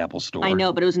felt like the Apple Store. I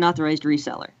know, but it was an authorized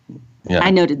reseller. Yeah.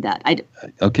 I noted that.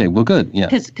 Okay, well, good. Yeah.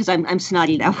 Because I'm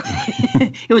snotty that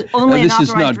way. It was only this an is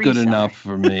not authorized good reseller. enough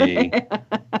for me.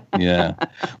 Yeah,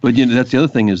 but that's the other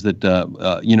thing is that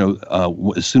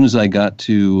as soon as I got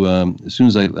to as soon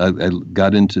as I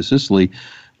got into Sicily,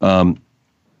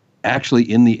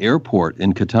 actually in the airport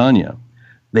in Catania,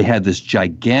 they had this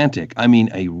gigantic, I mean,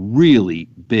 a really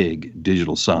big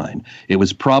digital sign. It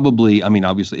was probably, I mean,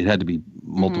 obviously it had to be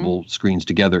multiple screens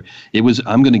together. It was,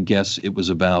 I'm going to guess it was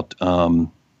about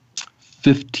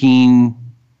 15,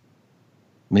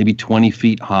 maybe 20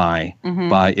 feet high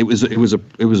by, it was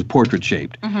a portrait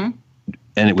shaped. And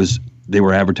they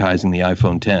were advertising the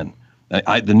iPhone 10.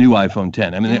 The new iPhone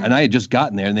 10. I mean, and I had just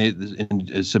gotten there, and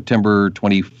in September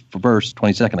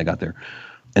 22nd, I got there,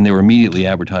 and they were immediately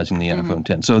advertising the iPhone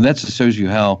 10. So that shows you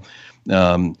how,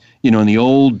 in the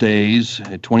old days,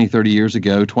 20 years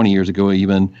ago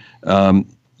even,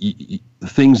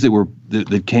 things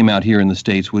that came out here in the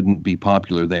States wouldn't be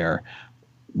popular there.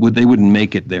 They wouldn't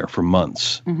make it there for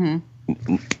months.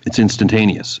 It's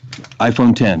instantaneous.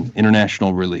 iPhone 10,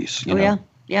 international release. Yeah.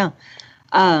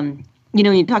 When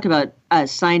you talk about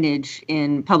signage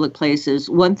in public places,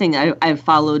 one thing I've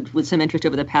followed with some interest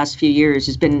over the past few years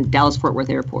has been Dallas-Fort Worth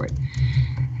Airport.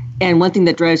 And one thing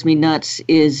that drives me nuts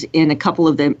is in a couple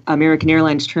of the American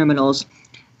Airlines terminals,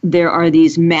 there are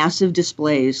these massive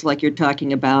displays like you're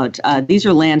talking about. These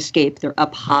are landscape. They're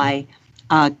up high,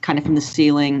 kind of from the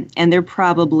ceiling, and they're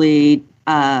probably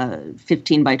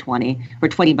 15 by 20 or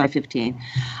 20 by 15.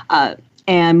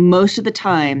 And most of the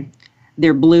time,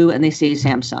 they're blue and they say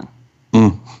Samsung.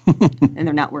 And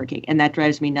they're not working, and that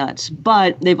drives me nuts.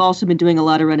 But they've also been doing a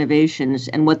lot of renovations,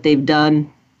 and what they've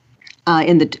done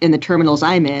in the terminals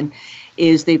I'm in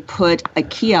is they put a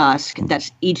kiosk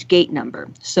that's each gate number,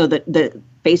 so that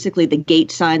basically the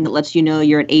gate sign that lets you know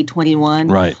you're at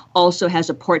A21 also has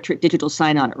a portrait digital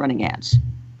sign on it running ads.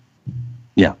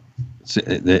 Yeah, so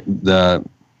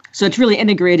it's really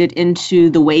integrated into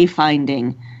the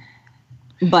wayfinding,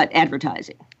 but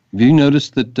advertising. Have you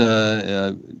noticed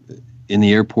that in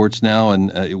the airports now,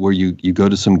 and where you go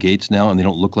to some gates now, and they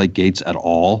don't look like gates at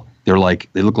all? They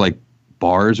look like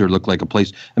bars or look like a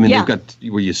place. I mean, they've got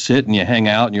where you sit and you hang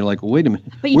out, and you're like, well, wait a minute,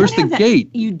 where's the gate?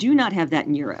 You do not have that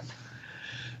in Europe.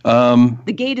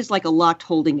 The gate is like a locked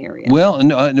holding area. Well,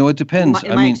 no, it depends.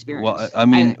 In my experience. Well, I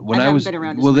mean, when I was been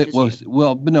around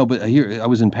but here I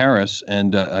was in Paris,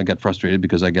 and I got frustrated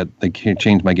because they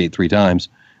changed my gate 3 times.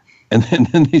 And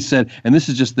then they said, and this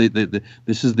is just the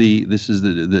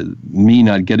me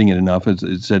not getting it enough.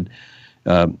 It said,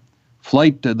 the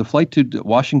flight to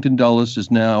Washington Dulles is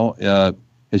now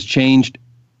has changed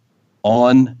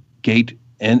on gate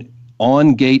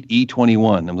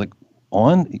E21. I'm like,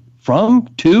 from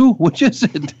to, which is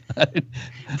it?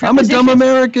 I'm a dumb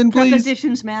American, please.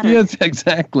 Prepositions matter. Yes,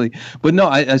 exactly. But no,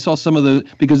 I saw some of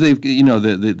because they've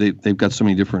they've got so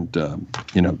many different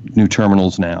new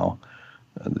terminals now.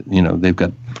 They've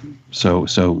got so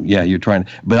yeah, you're trying,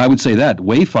 but I would say that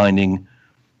wayfinding,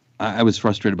 I was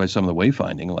frustrated by some of the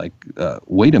wayfinding, like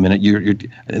wait a minute, you're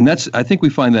and that's, I think we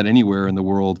find that anywhere in the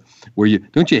world where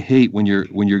don't you hate when you're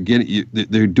getting,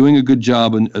 they're doing a good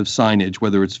job of signage,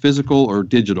 whether it's physical or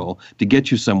digital, to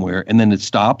get you somewhere, and then it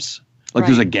stops, like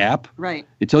there's a gap. Right.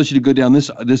 It tells you to go down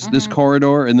this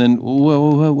corridor, and then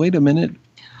whoa, wait a minute.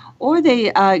 Or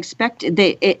they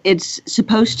it's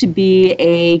supposed to be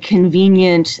a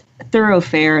convenient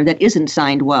thoroughfare that isn't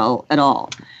signed well at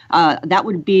all. That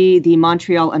would be the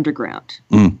Montreal Underground,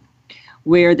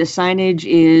 where the signage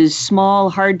is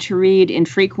small, hard to read,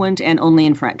 infrequent, and only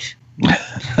in French.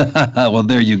 Well,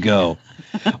 there you go.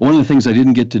 One of the things I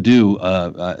didn't get to do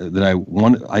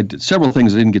I did several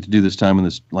things I didn't get to do this time on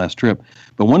this last trip,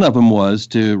 but one of them was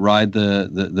to ride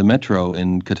the metro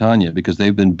in Catania, because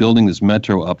they've been building this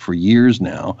metro up for years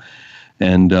now,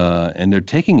 and they're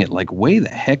taking it like way the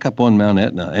heck up on Mount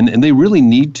Etna, and they really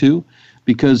need to,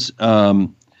 because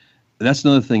that's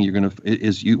another thing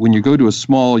when you go to a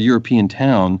small European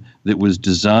town that was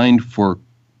designed for,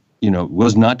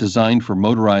 was not designed for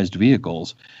motorized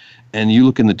vehicles. And you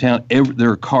look in the town, there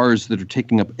are cars that are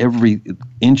taking up every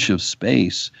inch of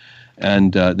space,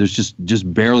 and there's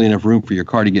just barely enough room for your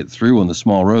car to get through on the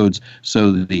small roads.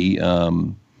 So the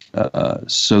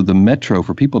metro,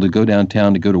 for people to go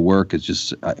downtown to go to work, is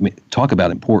just, talk about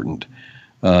important.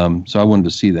 So I wanted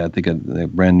to see that. They got a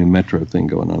brand new metro thing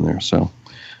going on there. So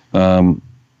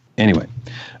anyway.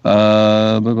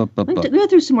 We'll go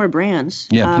through some more brands.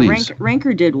 Yeah, please.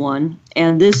 Ranker did one,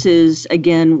 and this is,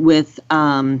 again, with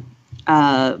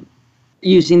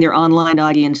using their online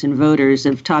audience and voters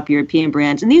of top European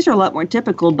brands. And these are a lot more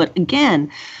typical, but again,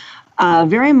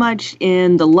 very much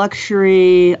in the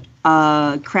luxury,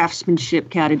 craftsmanship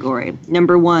category.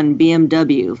 Number 1,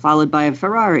 BMW, followed by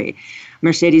Ferrari,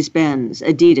 Mercedes-Benz,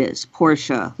 Adidas,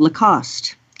 Porsche,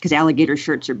 Lacoste, because alligator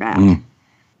shirts are back.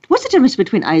 What's the difference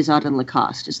between Izod and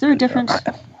Lacoste? Is there a difference?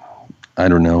 I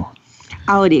don't know.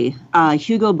 Audi,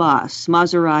 Hugo Boss,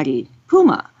 Maserati,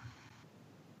 Puma,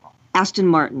 Aston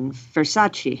Martin,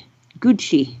 Versace,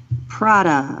 Gucci,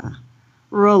 Prada,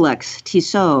 Rolex,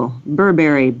 Tissot,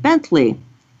 Burberry, Bentley,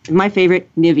 and my favorite,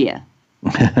 Nivea.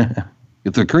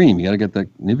 It's a cream. You got to get the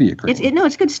Nivea cream.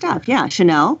 It's good stuff. Yeah,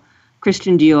 Chanel,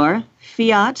 Christian Dior,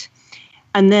 Fiat,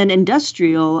 and then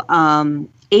industrial,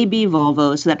 AB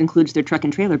Volvo, so that includes their truck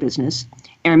and trailer business,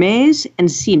 Hermes,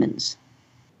 and Siemens.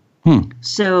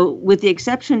 So with the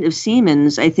exception of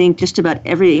Siemens, I think just about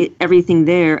everything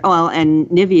there, and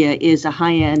Nivea is a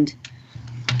high-end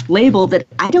label that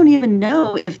I don't even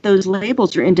know if those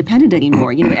labels are independent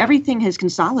anymore. Everything has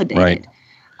consolidated. Right.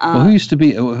 Well, who used to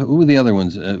be? Who were the other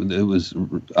ones?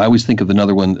 I always think of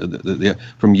another one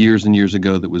from years and years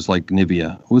ago that was like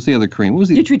Nivea. What was the other cream? What was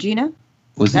the Neutrogena?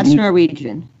 That's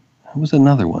Norwegian. What was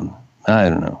another one? I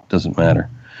don't know. Doesn't matter.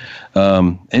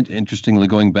 Interestingly,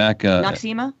 going back,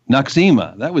 Noxzema,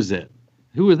 that was it.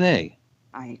 Who were they?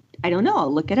 I don't know.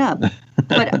 I'll look it up.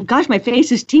 But gosh, my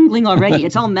face is tingling already.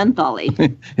 It's all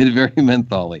mentholy. It's very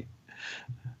mentholy.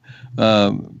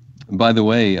 By the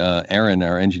way, Aaron,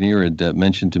 our engineer, had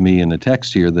mentioned to me in a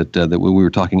text here that when we were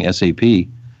talking SAP,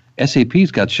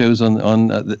 SAP's got shows on.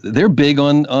 They're big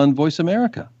on Voice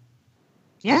America.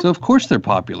 Yeah. So of course they're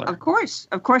popular. Of course.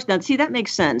 Now, see, that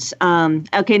makes sense.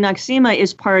 Okay, Noxzema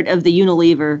is part of the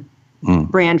Unilever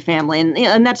brand family,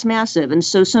 and that's massive. And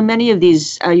so many of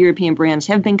these European brands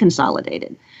have been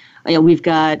consolidated. We've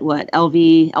got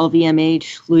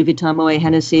LVMH, Louis Vuitton, Moet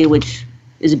Hennessy, which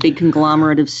is a big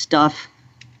conglomerate of stuff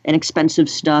and expensive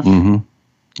stuff. Mm-hmm.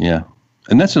 Yeah,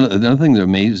 and that's another thing that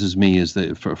amazes me is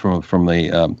that from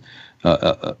a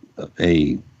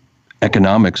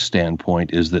economic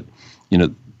standpoint is that,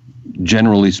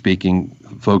 generally speaking,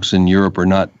 folks in Europe are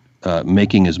not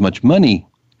making as much money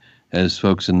as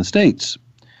folks in the States.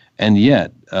 And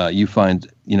yet you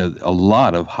find, a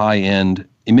lot of high-end,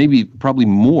 and maybe probably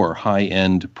more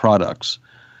high-end products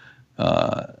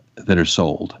that are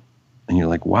sold. And you're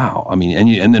like, wow. I mean,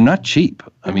 and they're not cheap.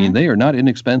 I mean, they are not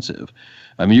inexpensive.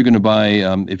 I mean, you're going to buy,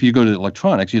 if you go to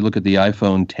electronics, you look at the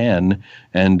iPhone 10,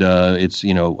 and it's,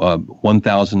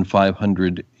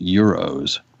 1,500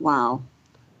 euros. Wow.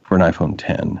 For an iPhone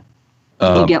 10.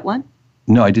 Did you get one?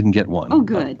 No, I didn't get one. Oh,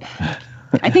 good.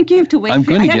 I think you have to wait.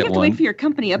 To wait for your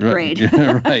company upgrade.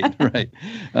 Right.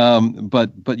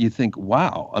 But you think,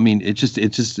 wow. I mean, it's just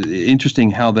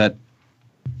interesting how do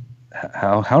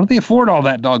they afford all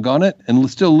that, doggone it, and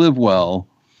still live well?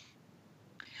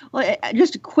 Well,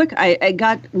 just a quick, I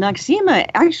got Noxzema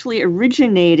actually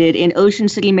originated in Ocean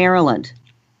City, Maryland.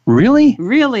 Really?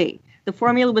 Really. The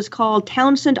formula was called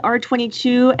Townsend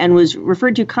R22 and was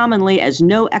referred to commonly as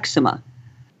No Eczema.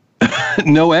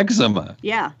 No eczema.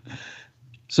 Yeah.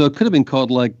 So it could have been called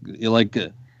like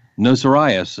no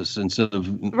psoriasis instead of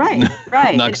right.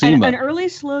 Noxzema. An early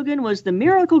slogan was the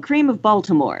Miracle Cream of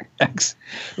Baltimore.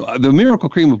 The Miracle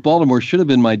Cream of Baltimore should have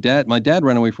been my dad. My dad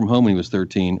ran away from home when he was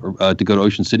 13 to go to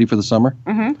Ocean City for the summer.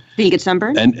 Mm-hmm. Did he get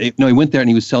sunburned? And he went there and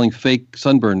he was selling fake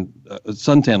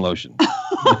suntan lotion.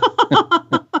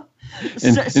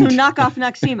 So knock off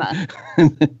Noxzema.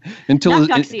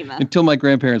 Until my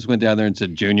grandparents went down there and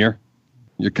said, "Junior,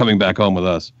 you're coming back home with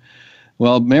us."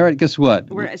 Well, Merritt, guess what?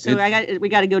 We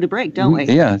got to go to break, don't we?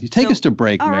 Yeah, you take us to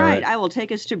break, Merritt. All right, I will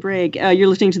take us to break. You're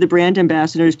listening to the Brand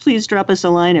Ambassadors. Please drop us a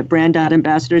line at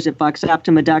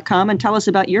brand.ambassadors@voxoptima.com and tell us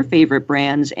about your favorite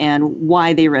brands and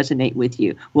why they resonate with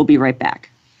you. We'll be right back.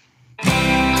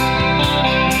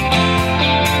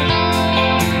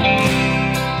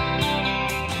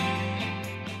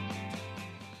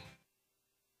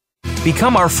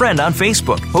 Become our friend on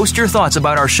Facebook. Post your thoughts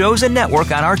about our shows and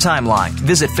network on our timeline.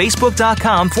 Visit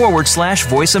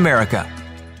facebook.com/Voice America.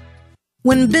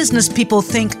 When business people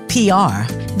think PR,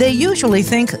 they usually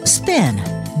think spin.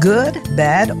 Good,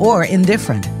 bad, or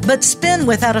indifferent. But spin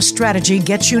without a strategy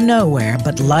gets you nowhere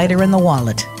but lighter in the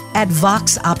wallet. At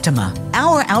Vox Optima,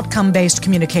 our outcome-based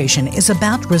communication is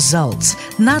about results,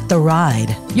 not the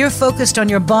ride. You're focused on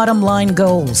your bottom line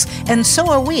goals, and so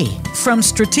are we. From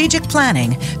strategic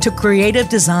planning to creative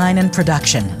design and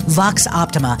production, Vox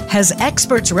Optima has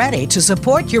experts ready to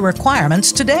support your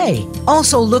requirements today.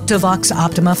 Also look to Vox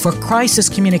Optima for crisis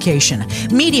communication,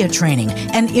 media training,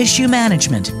 and issue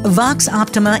management. Vox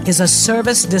Optima is a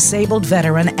service-disabled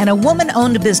veteran and a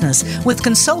woman-owned business with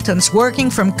consultants working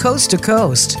from coast to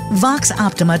coast. Vox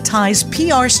Optima ties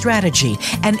PR PR strategy,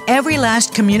 and every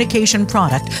last communication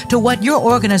product to what your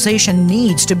organization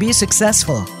needs to be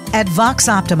successful. At Vox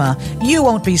Optima, you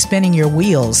won't be spinning your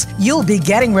wheels. You'll be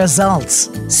getting results.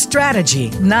 Strategy,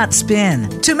 not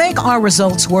spin. To make our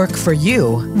results work for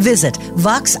you, visit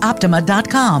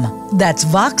voxoptima.com. That's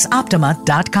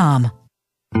voxoptima.com.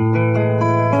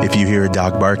 If you hear a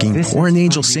dog barking or an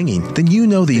angel singing, then you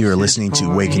know that you are listening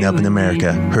to Waking Up in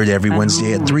America. Heard every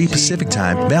Wednesday at 3 Pacific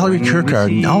Time, Valerie Kirkard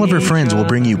and all of her friends will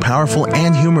bring you powerful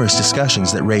and humorous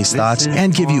discussions that raise thoughts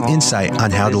and give you insight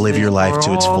on how to live your life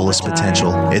to its fullest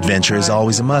potential. Adventure is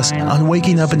always a must on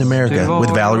Waking Up in America with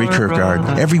Valerie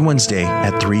Kirkard every Wednesday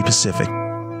at 3 Pacific.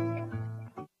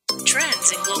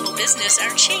 Trends in global business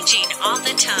are changing all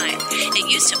the time. It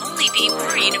used to only be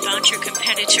worrying about your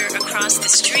competitor across the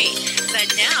street,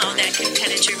 but now that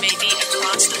competitor may be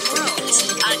across the world.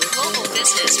 On Global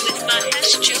Business with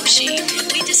Mahesh Joshi,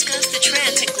 we discuss the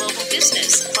trends in global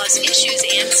business, plus issues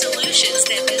and solutions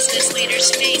that business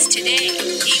leaders face today.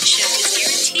 Each show is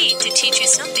guaranteed to teach you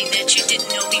something that you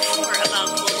didn't know before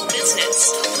about global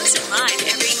business. Listen live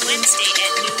every Wednesday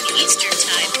at noon Eastern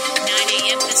Time, 9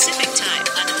 a.m. Pacific Time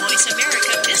on the Voice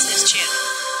America Business Channel.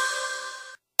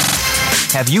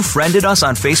 Have you friended us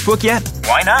on Facebook yet?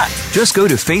 Why not? Just go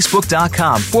to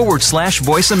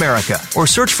facebook.com/Voice America or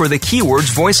search for the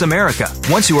keywords Voice America.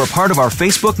 Once you are part of our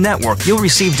Facebook network, you'll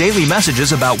receive daily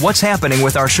messages about what's happening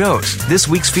with our shows, this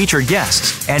week's featured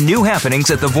guests, and new happenings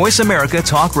at the Voice America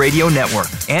Talk Radio Network.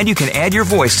 And you can add your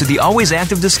voice to the always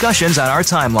active discussions on our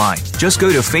timeline. Just go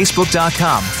to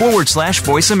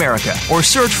facebook.com/Voice America or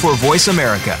search for Voice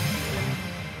America.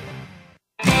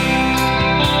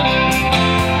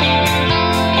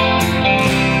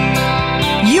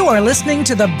 You are listening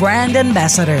to the Brand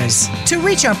Ambassadors. To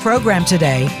reach our program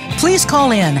today, please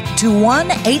call in to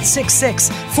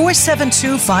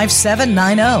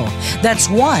 1-866-472-5790. That's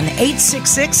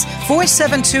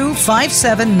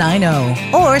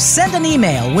 1-866-472-5790. Or send an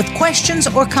email with questions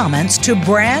or comments to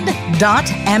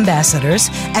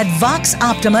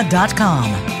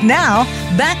brand.ambassadors@voxoptima.com. Now,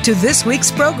 back to this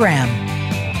week's program.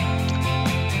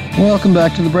 Welcome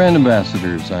back to the Brand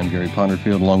Ambassadors. I'm Gary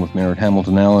Potterfield along with Merritt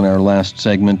Hamilton Allen, our last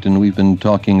segment, and we've been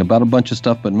talking about a bunch of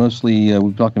stuff, but mostly we've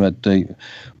been talking about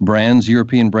brands,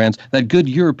 European brands. That good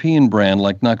European brand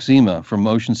like Noxzema from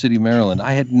Ocean City, Maryland.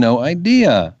 I had no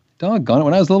idea. Doggone it.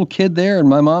 When I was a little kid there and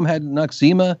my mom had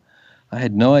Noxzema, I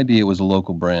had no idea it was a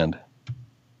local brand.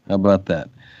 How about that?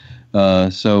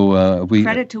 Credit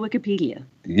to Wikipedia.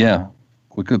 Yeah.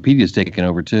 Wikipedia's taken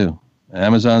over too.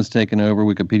 Amazon's taken over.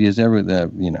 Wikipedia's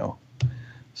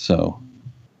so.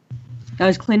 I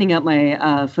was cleaning up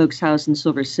my folks' house in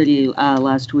Silver City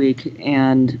last week,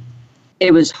 and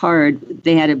it was hard.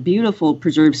 They had a beautiful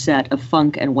preserved set of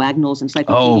Funk and Wagnalls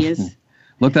encyclopedias. Oh,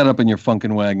 look that up in your Funk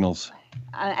and Wagnalls.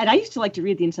 And I used to like to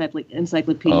read the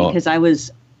encyclopedia because I was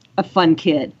a fun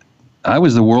kid. I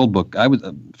was the World Book. I was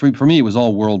for me. It was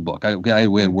all World Book. I had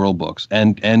World Books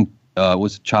and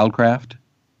was it Childcraft?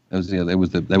 Yeah.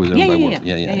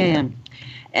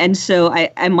 And so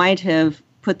I might have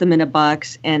put them in a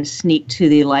box and sneaked to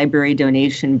the library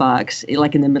donation box,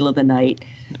 like in the middle of the night,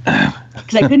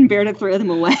 because I couldn't bear to throw them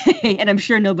away, and I'm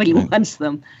sure nobody wants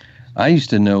them. I used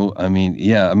to know. I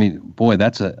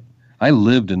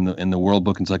lived in the World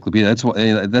Book Encyclopedia.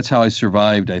 That's how I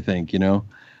survived. I think and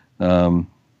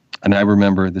I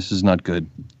remember this is not good.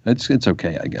 It's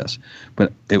okay, I guess.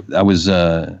 But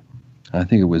I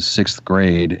think it was 6th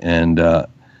grade, and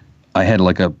I had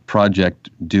like a project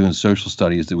due in social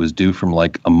studies that was due from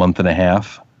like a month and a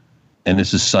half, and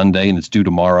this is Sunday, and it's due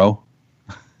tomorrow.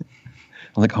 I'm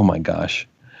like, oh my gosh.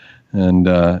 And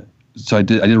so I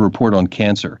did a report on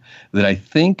cancer that I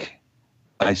think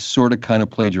I sort of kind of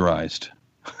plagiarized.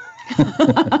 And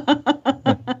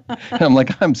I'm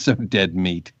like, I'm so dead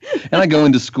meat. And I go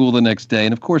into school the next day,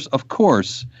 and of course,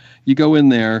 you go in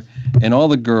there, and all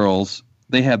the girls,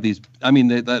 they have these, a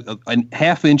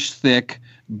half-inch thick,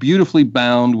 beautifully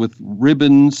bound with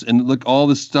ribbons and look all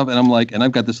this stuff. And I'm like, and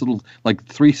I've got this little, like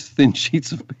 3 thin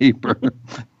sheets of paper.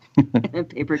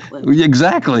 Paper clip.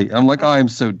 Exactly. I'm like, oh, I'm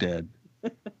so dead.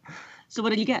 So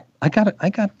what did you get? I got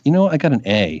an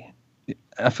A.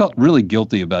 I felt really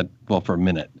guilty for a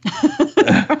minute.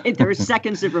 Right, there were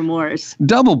seconds of remorse.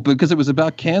 Double, because it was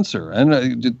about cancer.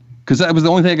 And because that was the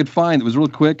only thing I could find. It was real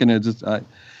quick, and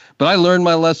but I learned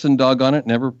my lesson, doggone it,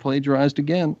 never plagiarized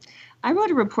again. I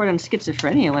wrote a report on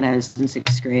schizophrenia when I was in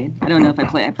 6th grade. I don't know if I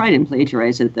probably didn't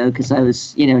plagiarize it though, because I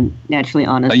was, naturally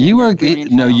honest. You were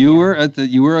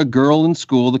a girl in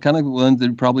school, the kind of one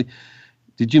that probably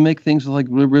Did you make things like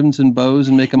ribbons and bows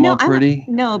and make them all pretty?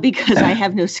 No, because I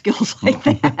have no skills like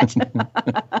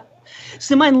that.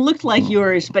 So mine looked like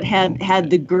yours, but had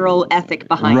the girl ethic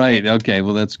behind it. Right. Okay.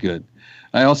 Well, that's good.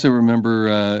 I also remember,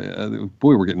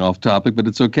 boy, we're getting off topic, but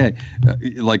it's okay.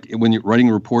 Like when you're writing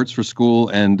reports for school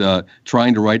and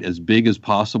trying to write as big as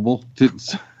possible.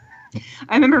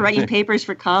 I remember writing papers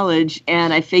for college,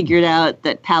 and I figured out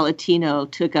that Palatino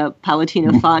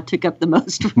font took up the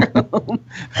most room.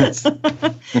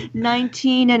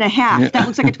 19 and a half. That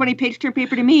looks like a 20-page term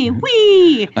paper to me.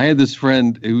 Whee! I had this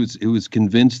friend who was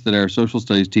convinced that our social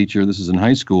studies teacher, this is in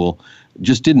high school,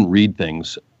 just didn't read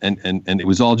things, and it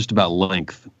was all just about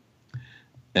length.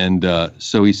 And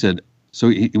so he said,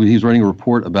 he was writing a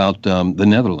report about the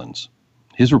Netherlands.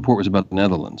 His report was about the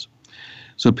Netherlands.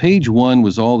 So page 1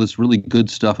 was all this really good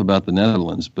stuff about the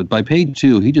Netherlands, but by page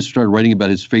 2, he just started writing about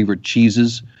his favorite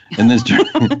cheeses, and then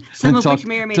some of which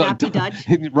may or may not be Dutch.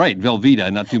 Right,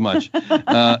 Velveeta, not too much,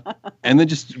 and then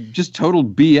just total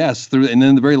BS through. And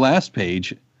then the very last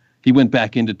page, he went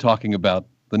back into talking about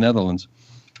the Netherlands.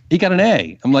 He got an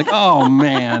A. I'm like, oh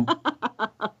man,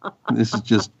 this is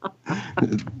just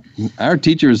our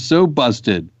teacher is so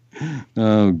busted.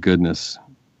 Oh goodness.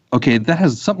 Okay, that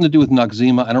has something to do with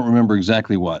Noxzema. I don't remember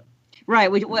exactly what.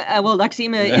 Right. Well,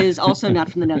 Noxzema is also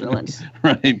not from the Netherlands.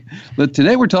 Right. But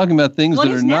today we're talking about things that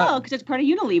are not... because it's part of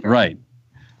Unilever. Right.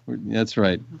 That's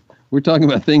right. We're talking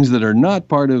about things that are not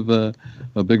part of a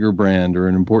bigger brand or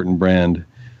an important brand.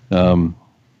 So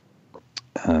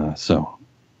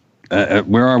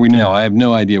where are we now? I have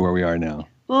no idea where we are now.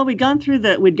 Well, we'd gone through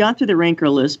the ranker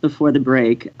list before the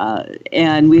break,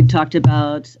 and we'd talked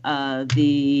about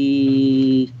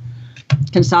the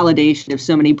consolidation of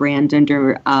so many brands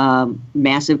under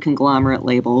massive conglomerate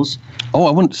labels.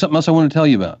 Oh, something else I want to tell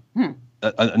you about.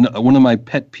 One of my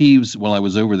pet peeves while I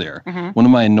was over there, one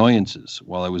of my annoyances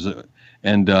while I was,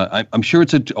 I'm sure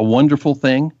it's a wonderful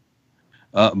thing,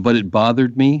 but it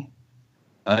bothered me.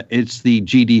 It's the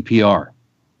GDPR.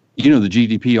 You know, the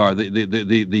GDPR,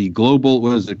 the global,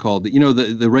 what is it called?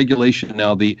 The regulation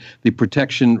now, the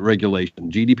protection regulation,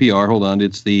 GDPR. Hold on,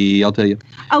 I'll tell you.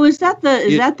 Oh, is that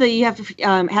you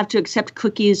have to accept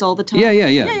cookies all the time? Yeah.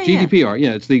 GDPR.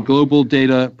 Yeah, it's the Global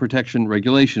Data Protection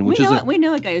Regulation, which we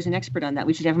know a guy who's an expert on that.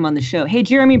 We should have him on the show. Hey,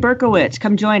 Jeremy Berkowitz,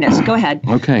 come join us. Go ahead.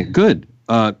 Okay, good.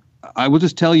 I will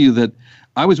just tell you that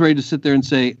I was ready to sit there and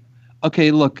say,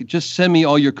 okay, look, just send me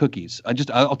all your cookies.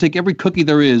 I'll take every cookie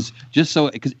there is,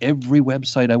 because every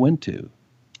website I went to.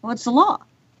 What's the law?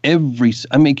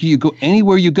 You go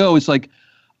anywhere you go, it's like,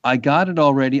 I got it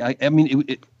already.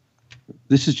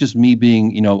 This is just me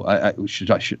being,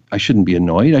 I shouldn't be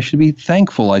annoyed. I should be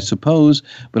thankful, I suppose.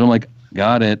 But I'm like,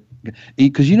 got it.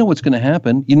 Because you know what's going to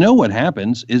happen. You know what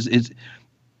happens is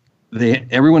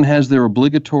everyone has their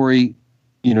obligatory,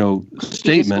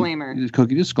 statement,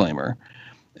 cookie disclaimer.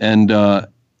 And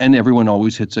everyone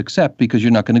always hits accept because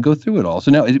you're not going to go through it all. So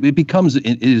now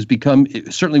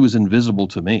it certainly was invisible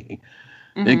to me.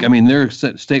 Their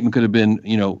statement could have been,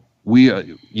 you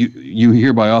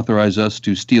hereby authorize us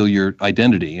to steal your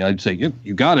identity. And I'd say, yep,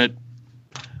 you got it.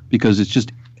 Because it's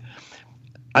just,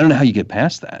 I don't know how you get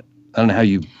past that. I don't know how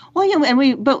you. Well,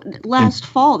 yeah, but last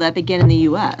fall that began in the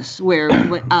U.S. where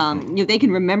they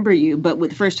can remember you, but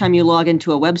the first time you log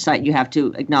into a website, you have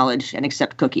to acknowledge and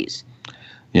accept cookies.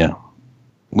 Yeah.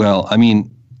 Well,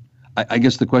 I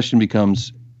guess the question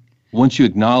becomes, once you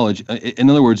acknowledge, in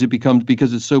other words, it becomes,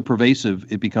 because it's so pervasive,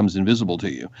 it becomes invisible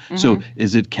to you. So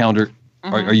is it counter?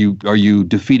 Are you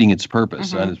defeating its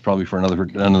purpose? And it's probably for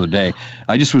another day.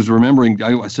 I just was remembering,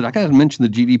 I said, I got to mention the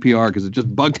GDPR because it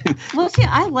just bugged me. Well, see,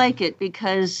 I like it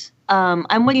because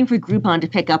I'm waiting for Groupon to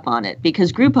pick up on it,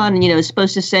 because Groupon, is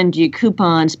supposed to send you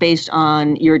coupons based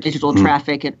on your digital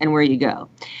traffic and where you go.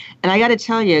 And I got to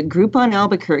tell you, Groupon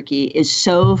Albuquerque is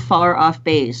so far off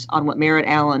base on what Merritt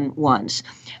Allen wants.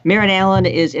 Merritt Allen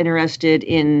is interested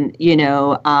in,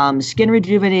 skin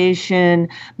rejuvenation.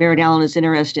 Merritt Allen is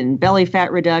interested in belly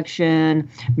fat reduction.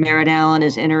 Merritt Allen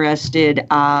is interested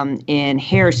in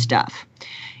hair stuff.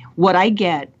 What I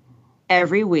get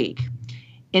every week,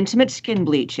 intimate skin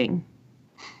bleaching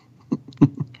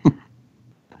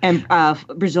and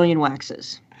Brazilian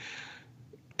waxes.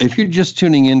 If you're just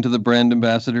tuning into the brand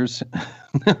ambassadors,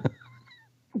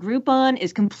 Groupon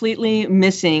is completely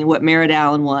missing what Merritt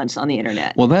Allen wants on the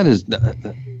internet. Well, that is,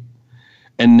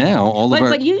 and now all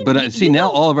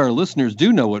of our listeners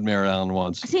do know what Merritt Allen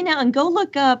wants. See now, and go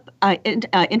look up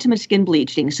intimate skin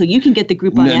bleaching so you can get the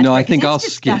Groupon. No, I think I'll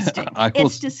skip.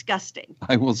 It's disgusting.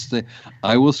 I will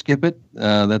skip it.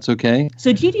 That's okay.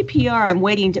 So GDPR, I'm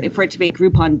waiting for it to make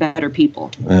Groupon better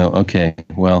people. Oh, okay.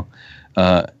 Well.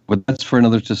 But that's for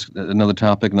another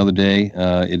topic, another day.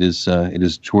 It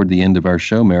is toward the end of our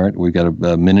show, Merritt. We've got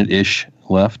a minute-ish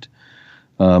left.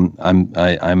 I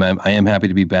am happy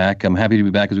to be back. I'm happy to be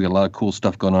back because we got a lot of cool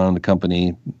stuff going on in the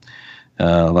company.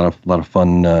 A lot of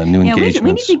fun new engagements.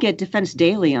 We need to get Defense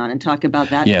Daily on and talk about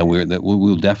that. Yeah,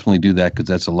 we'll definitely do that because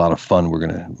that's a lot of fun.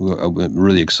 We're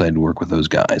really excited to work with those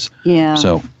guys. Yeah.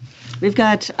 So we've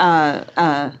got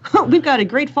a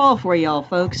great fall for y'all,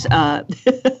 folks.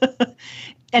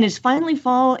 And it's finally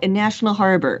fall in National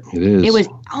Harbor. It is. It was,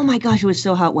 oh my gosh, it was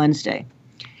so hot Wednesday.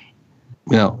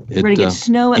 Well, we're going to get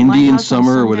snow at my Indian house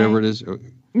summer or whatever it is.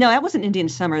 No, that wasn't Indian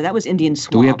summer. That was Indian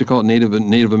swamp. Do we have to call it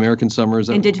Native American summer? Is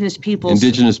that Indigenous Peoples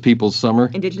summer?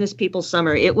 Indigenous Peoples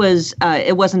summer. It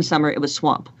wasn't summer. It was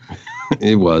swamp.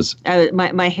 It was.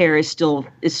 My hair is still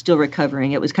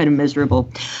recovering. It was kind of miserable.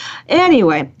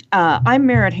 Anyway, I'm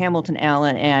Merritt Hamilton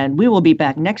Allen, and we will be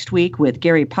back next week with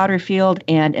Gary Potterfield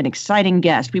and an exciting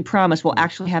guest. We promise we'll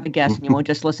actually have a guest, and you won't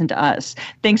just listen to us.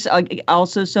 Thanks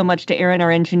also so much to Aaron, our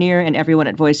engineer, and everyone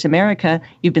at Voice America.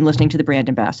 You've been listening to the Brand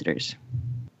Ambassadors.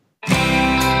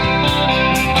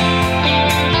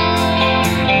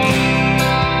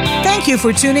 Thank you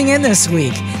for tuning in this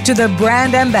week to the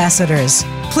Brand Ambassadors.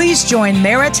 Please join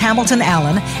Merritt Hamilton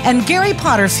Allen and Gary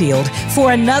Potterfield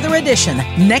for another edition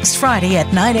next Friday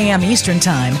at 9 a.m. Eastern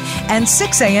Time and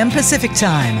 6 a.m. Pacific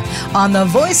Time on the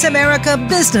Voice America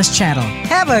Business Channel.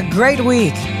 Have a great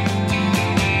week.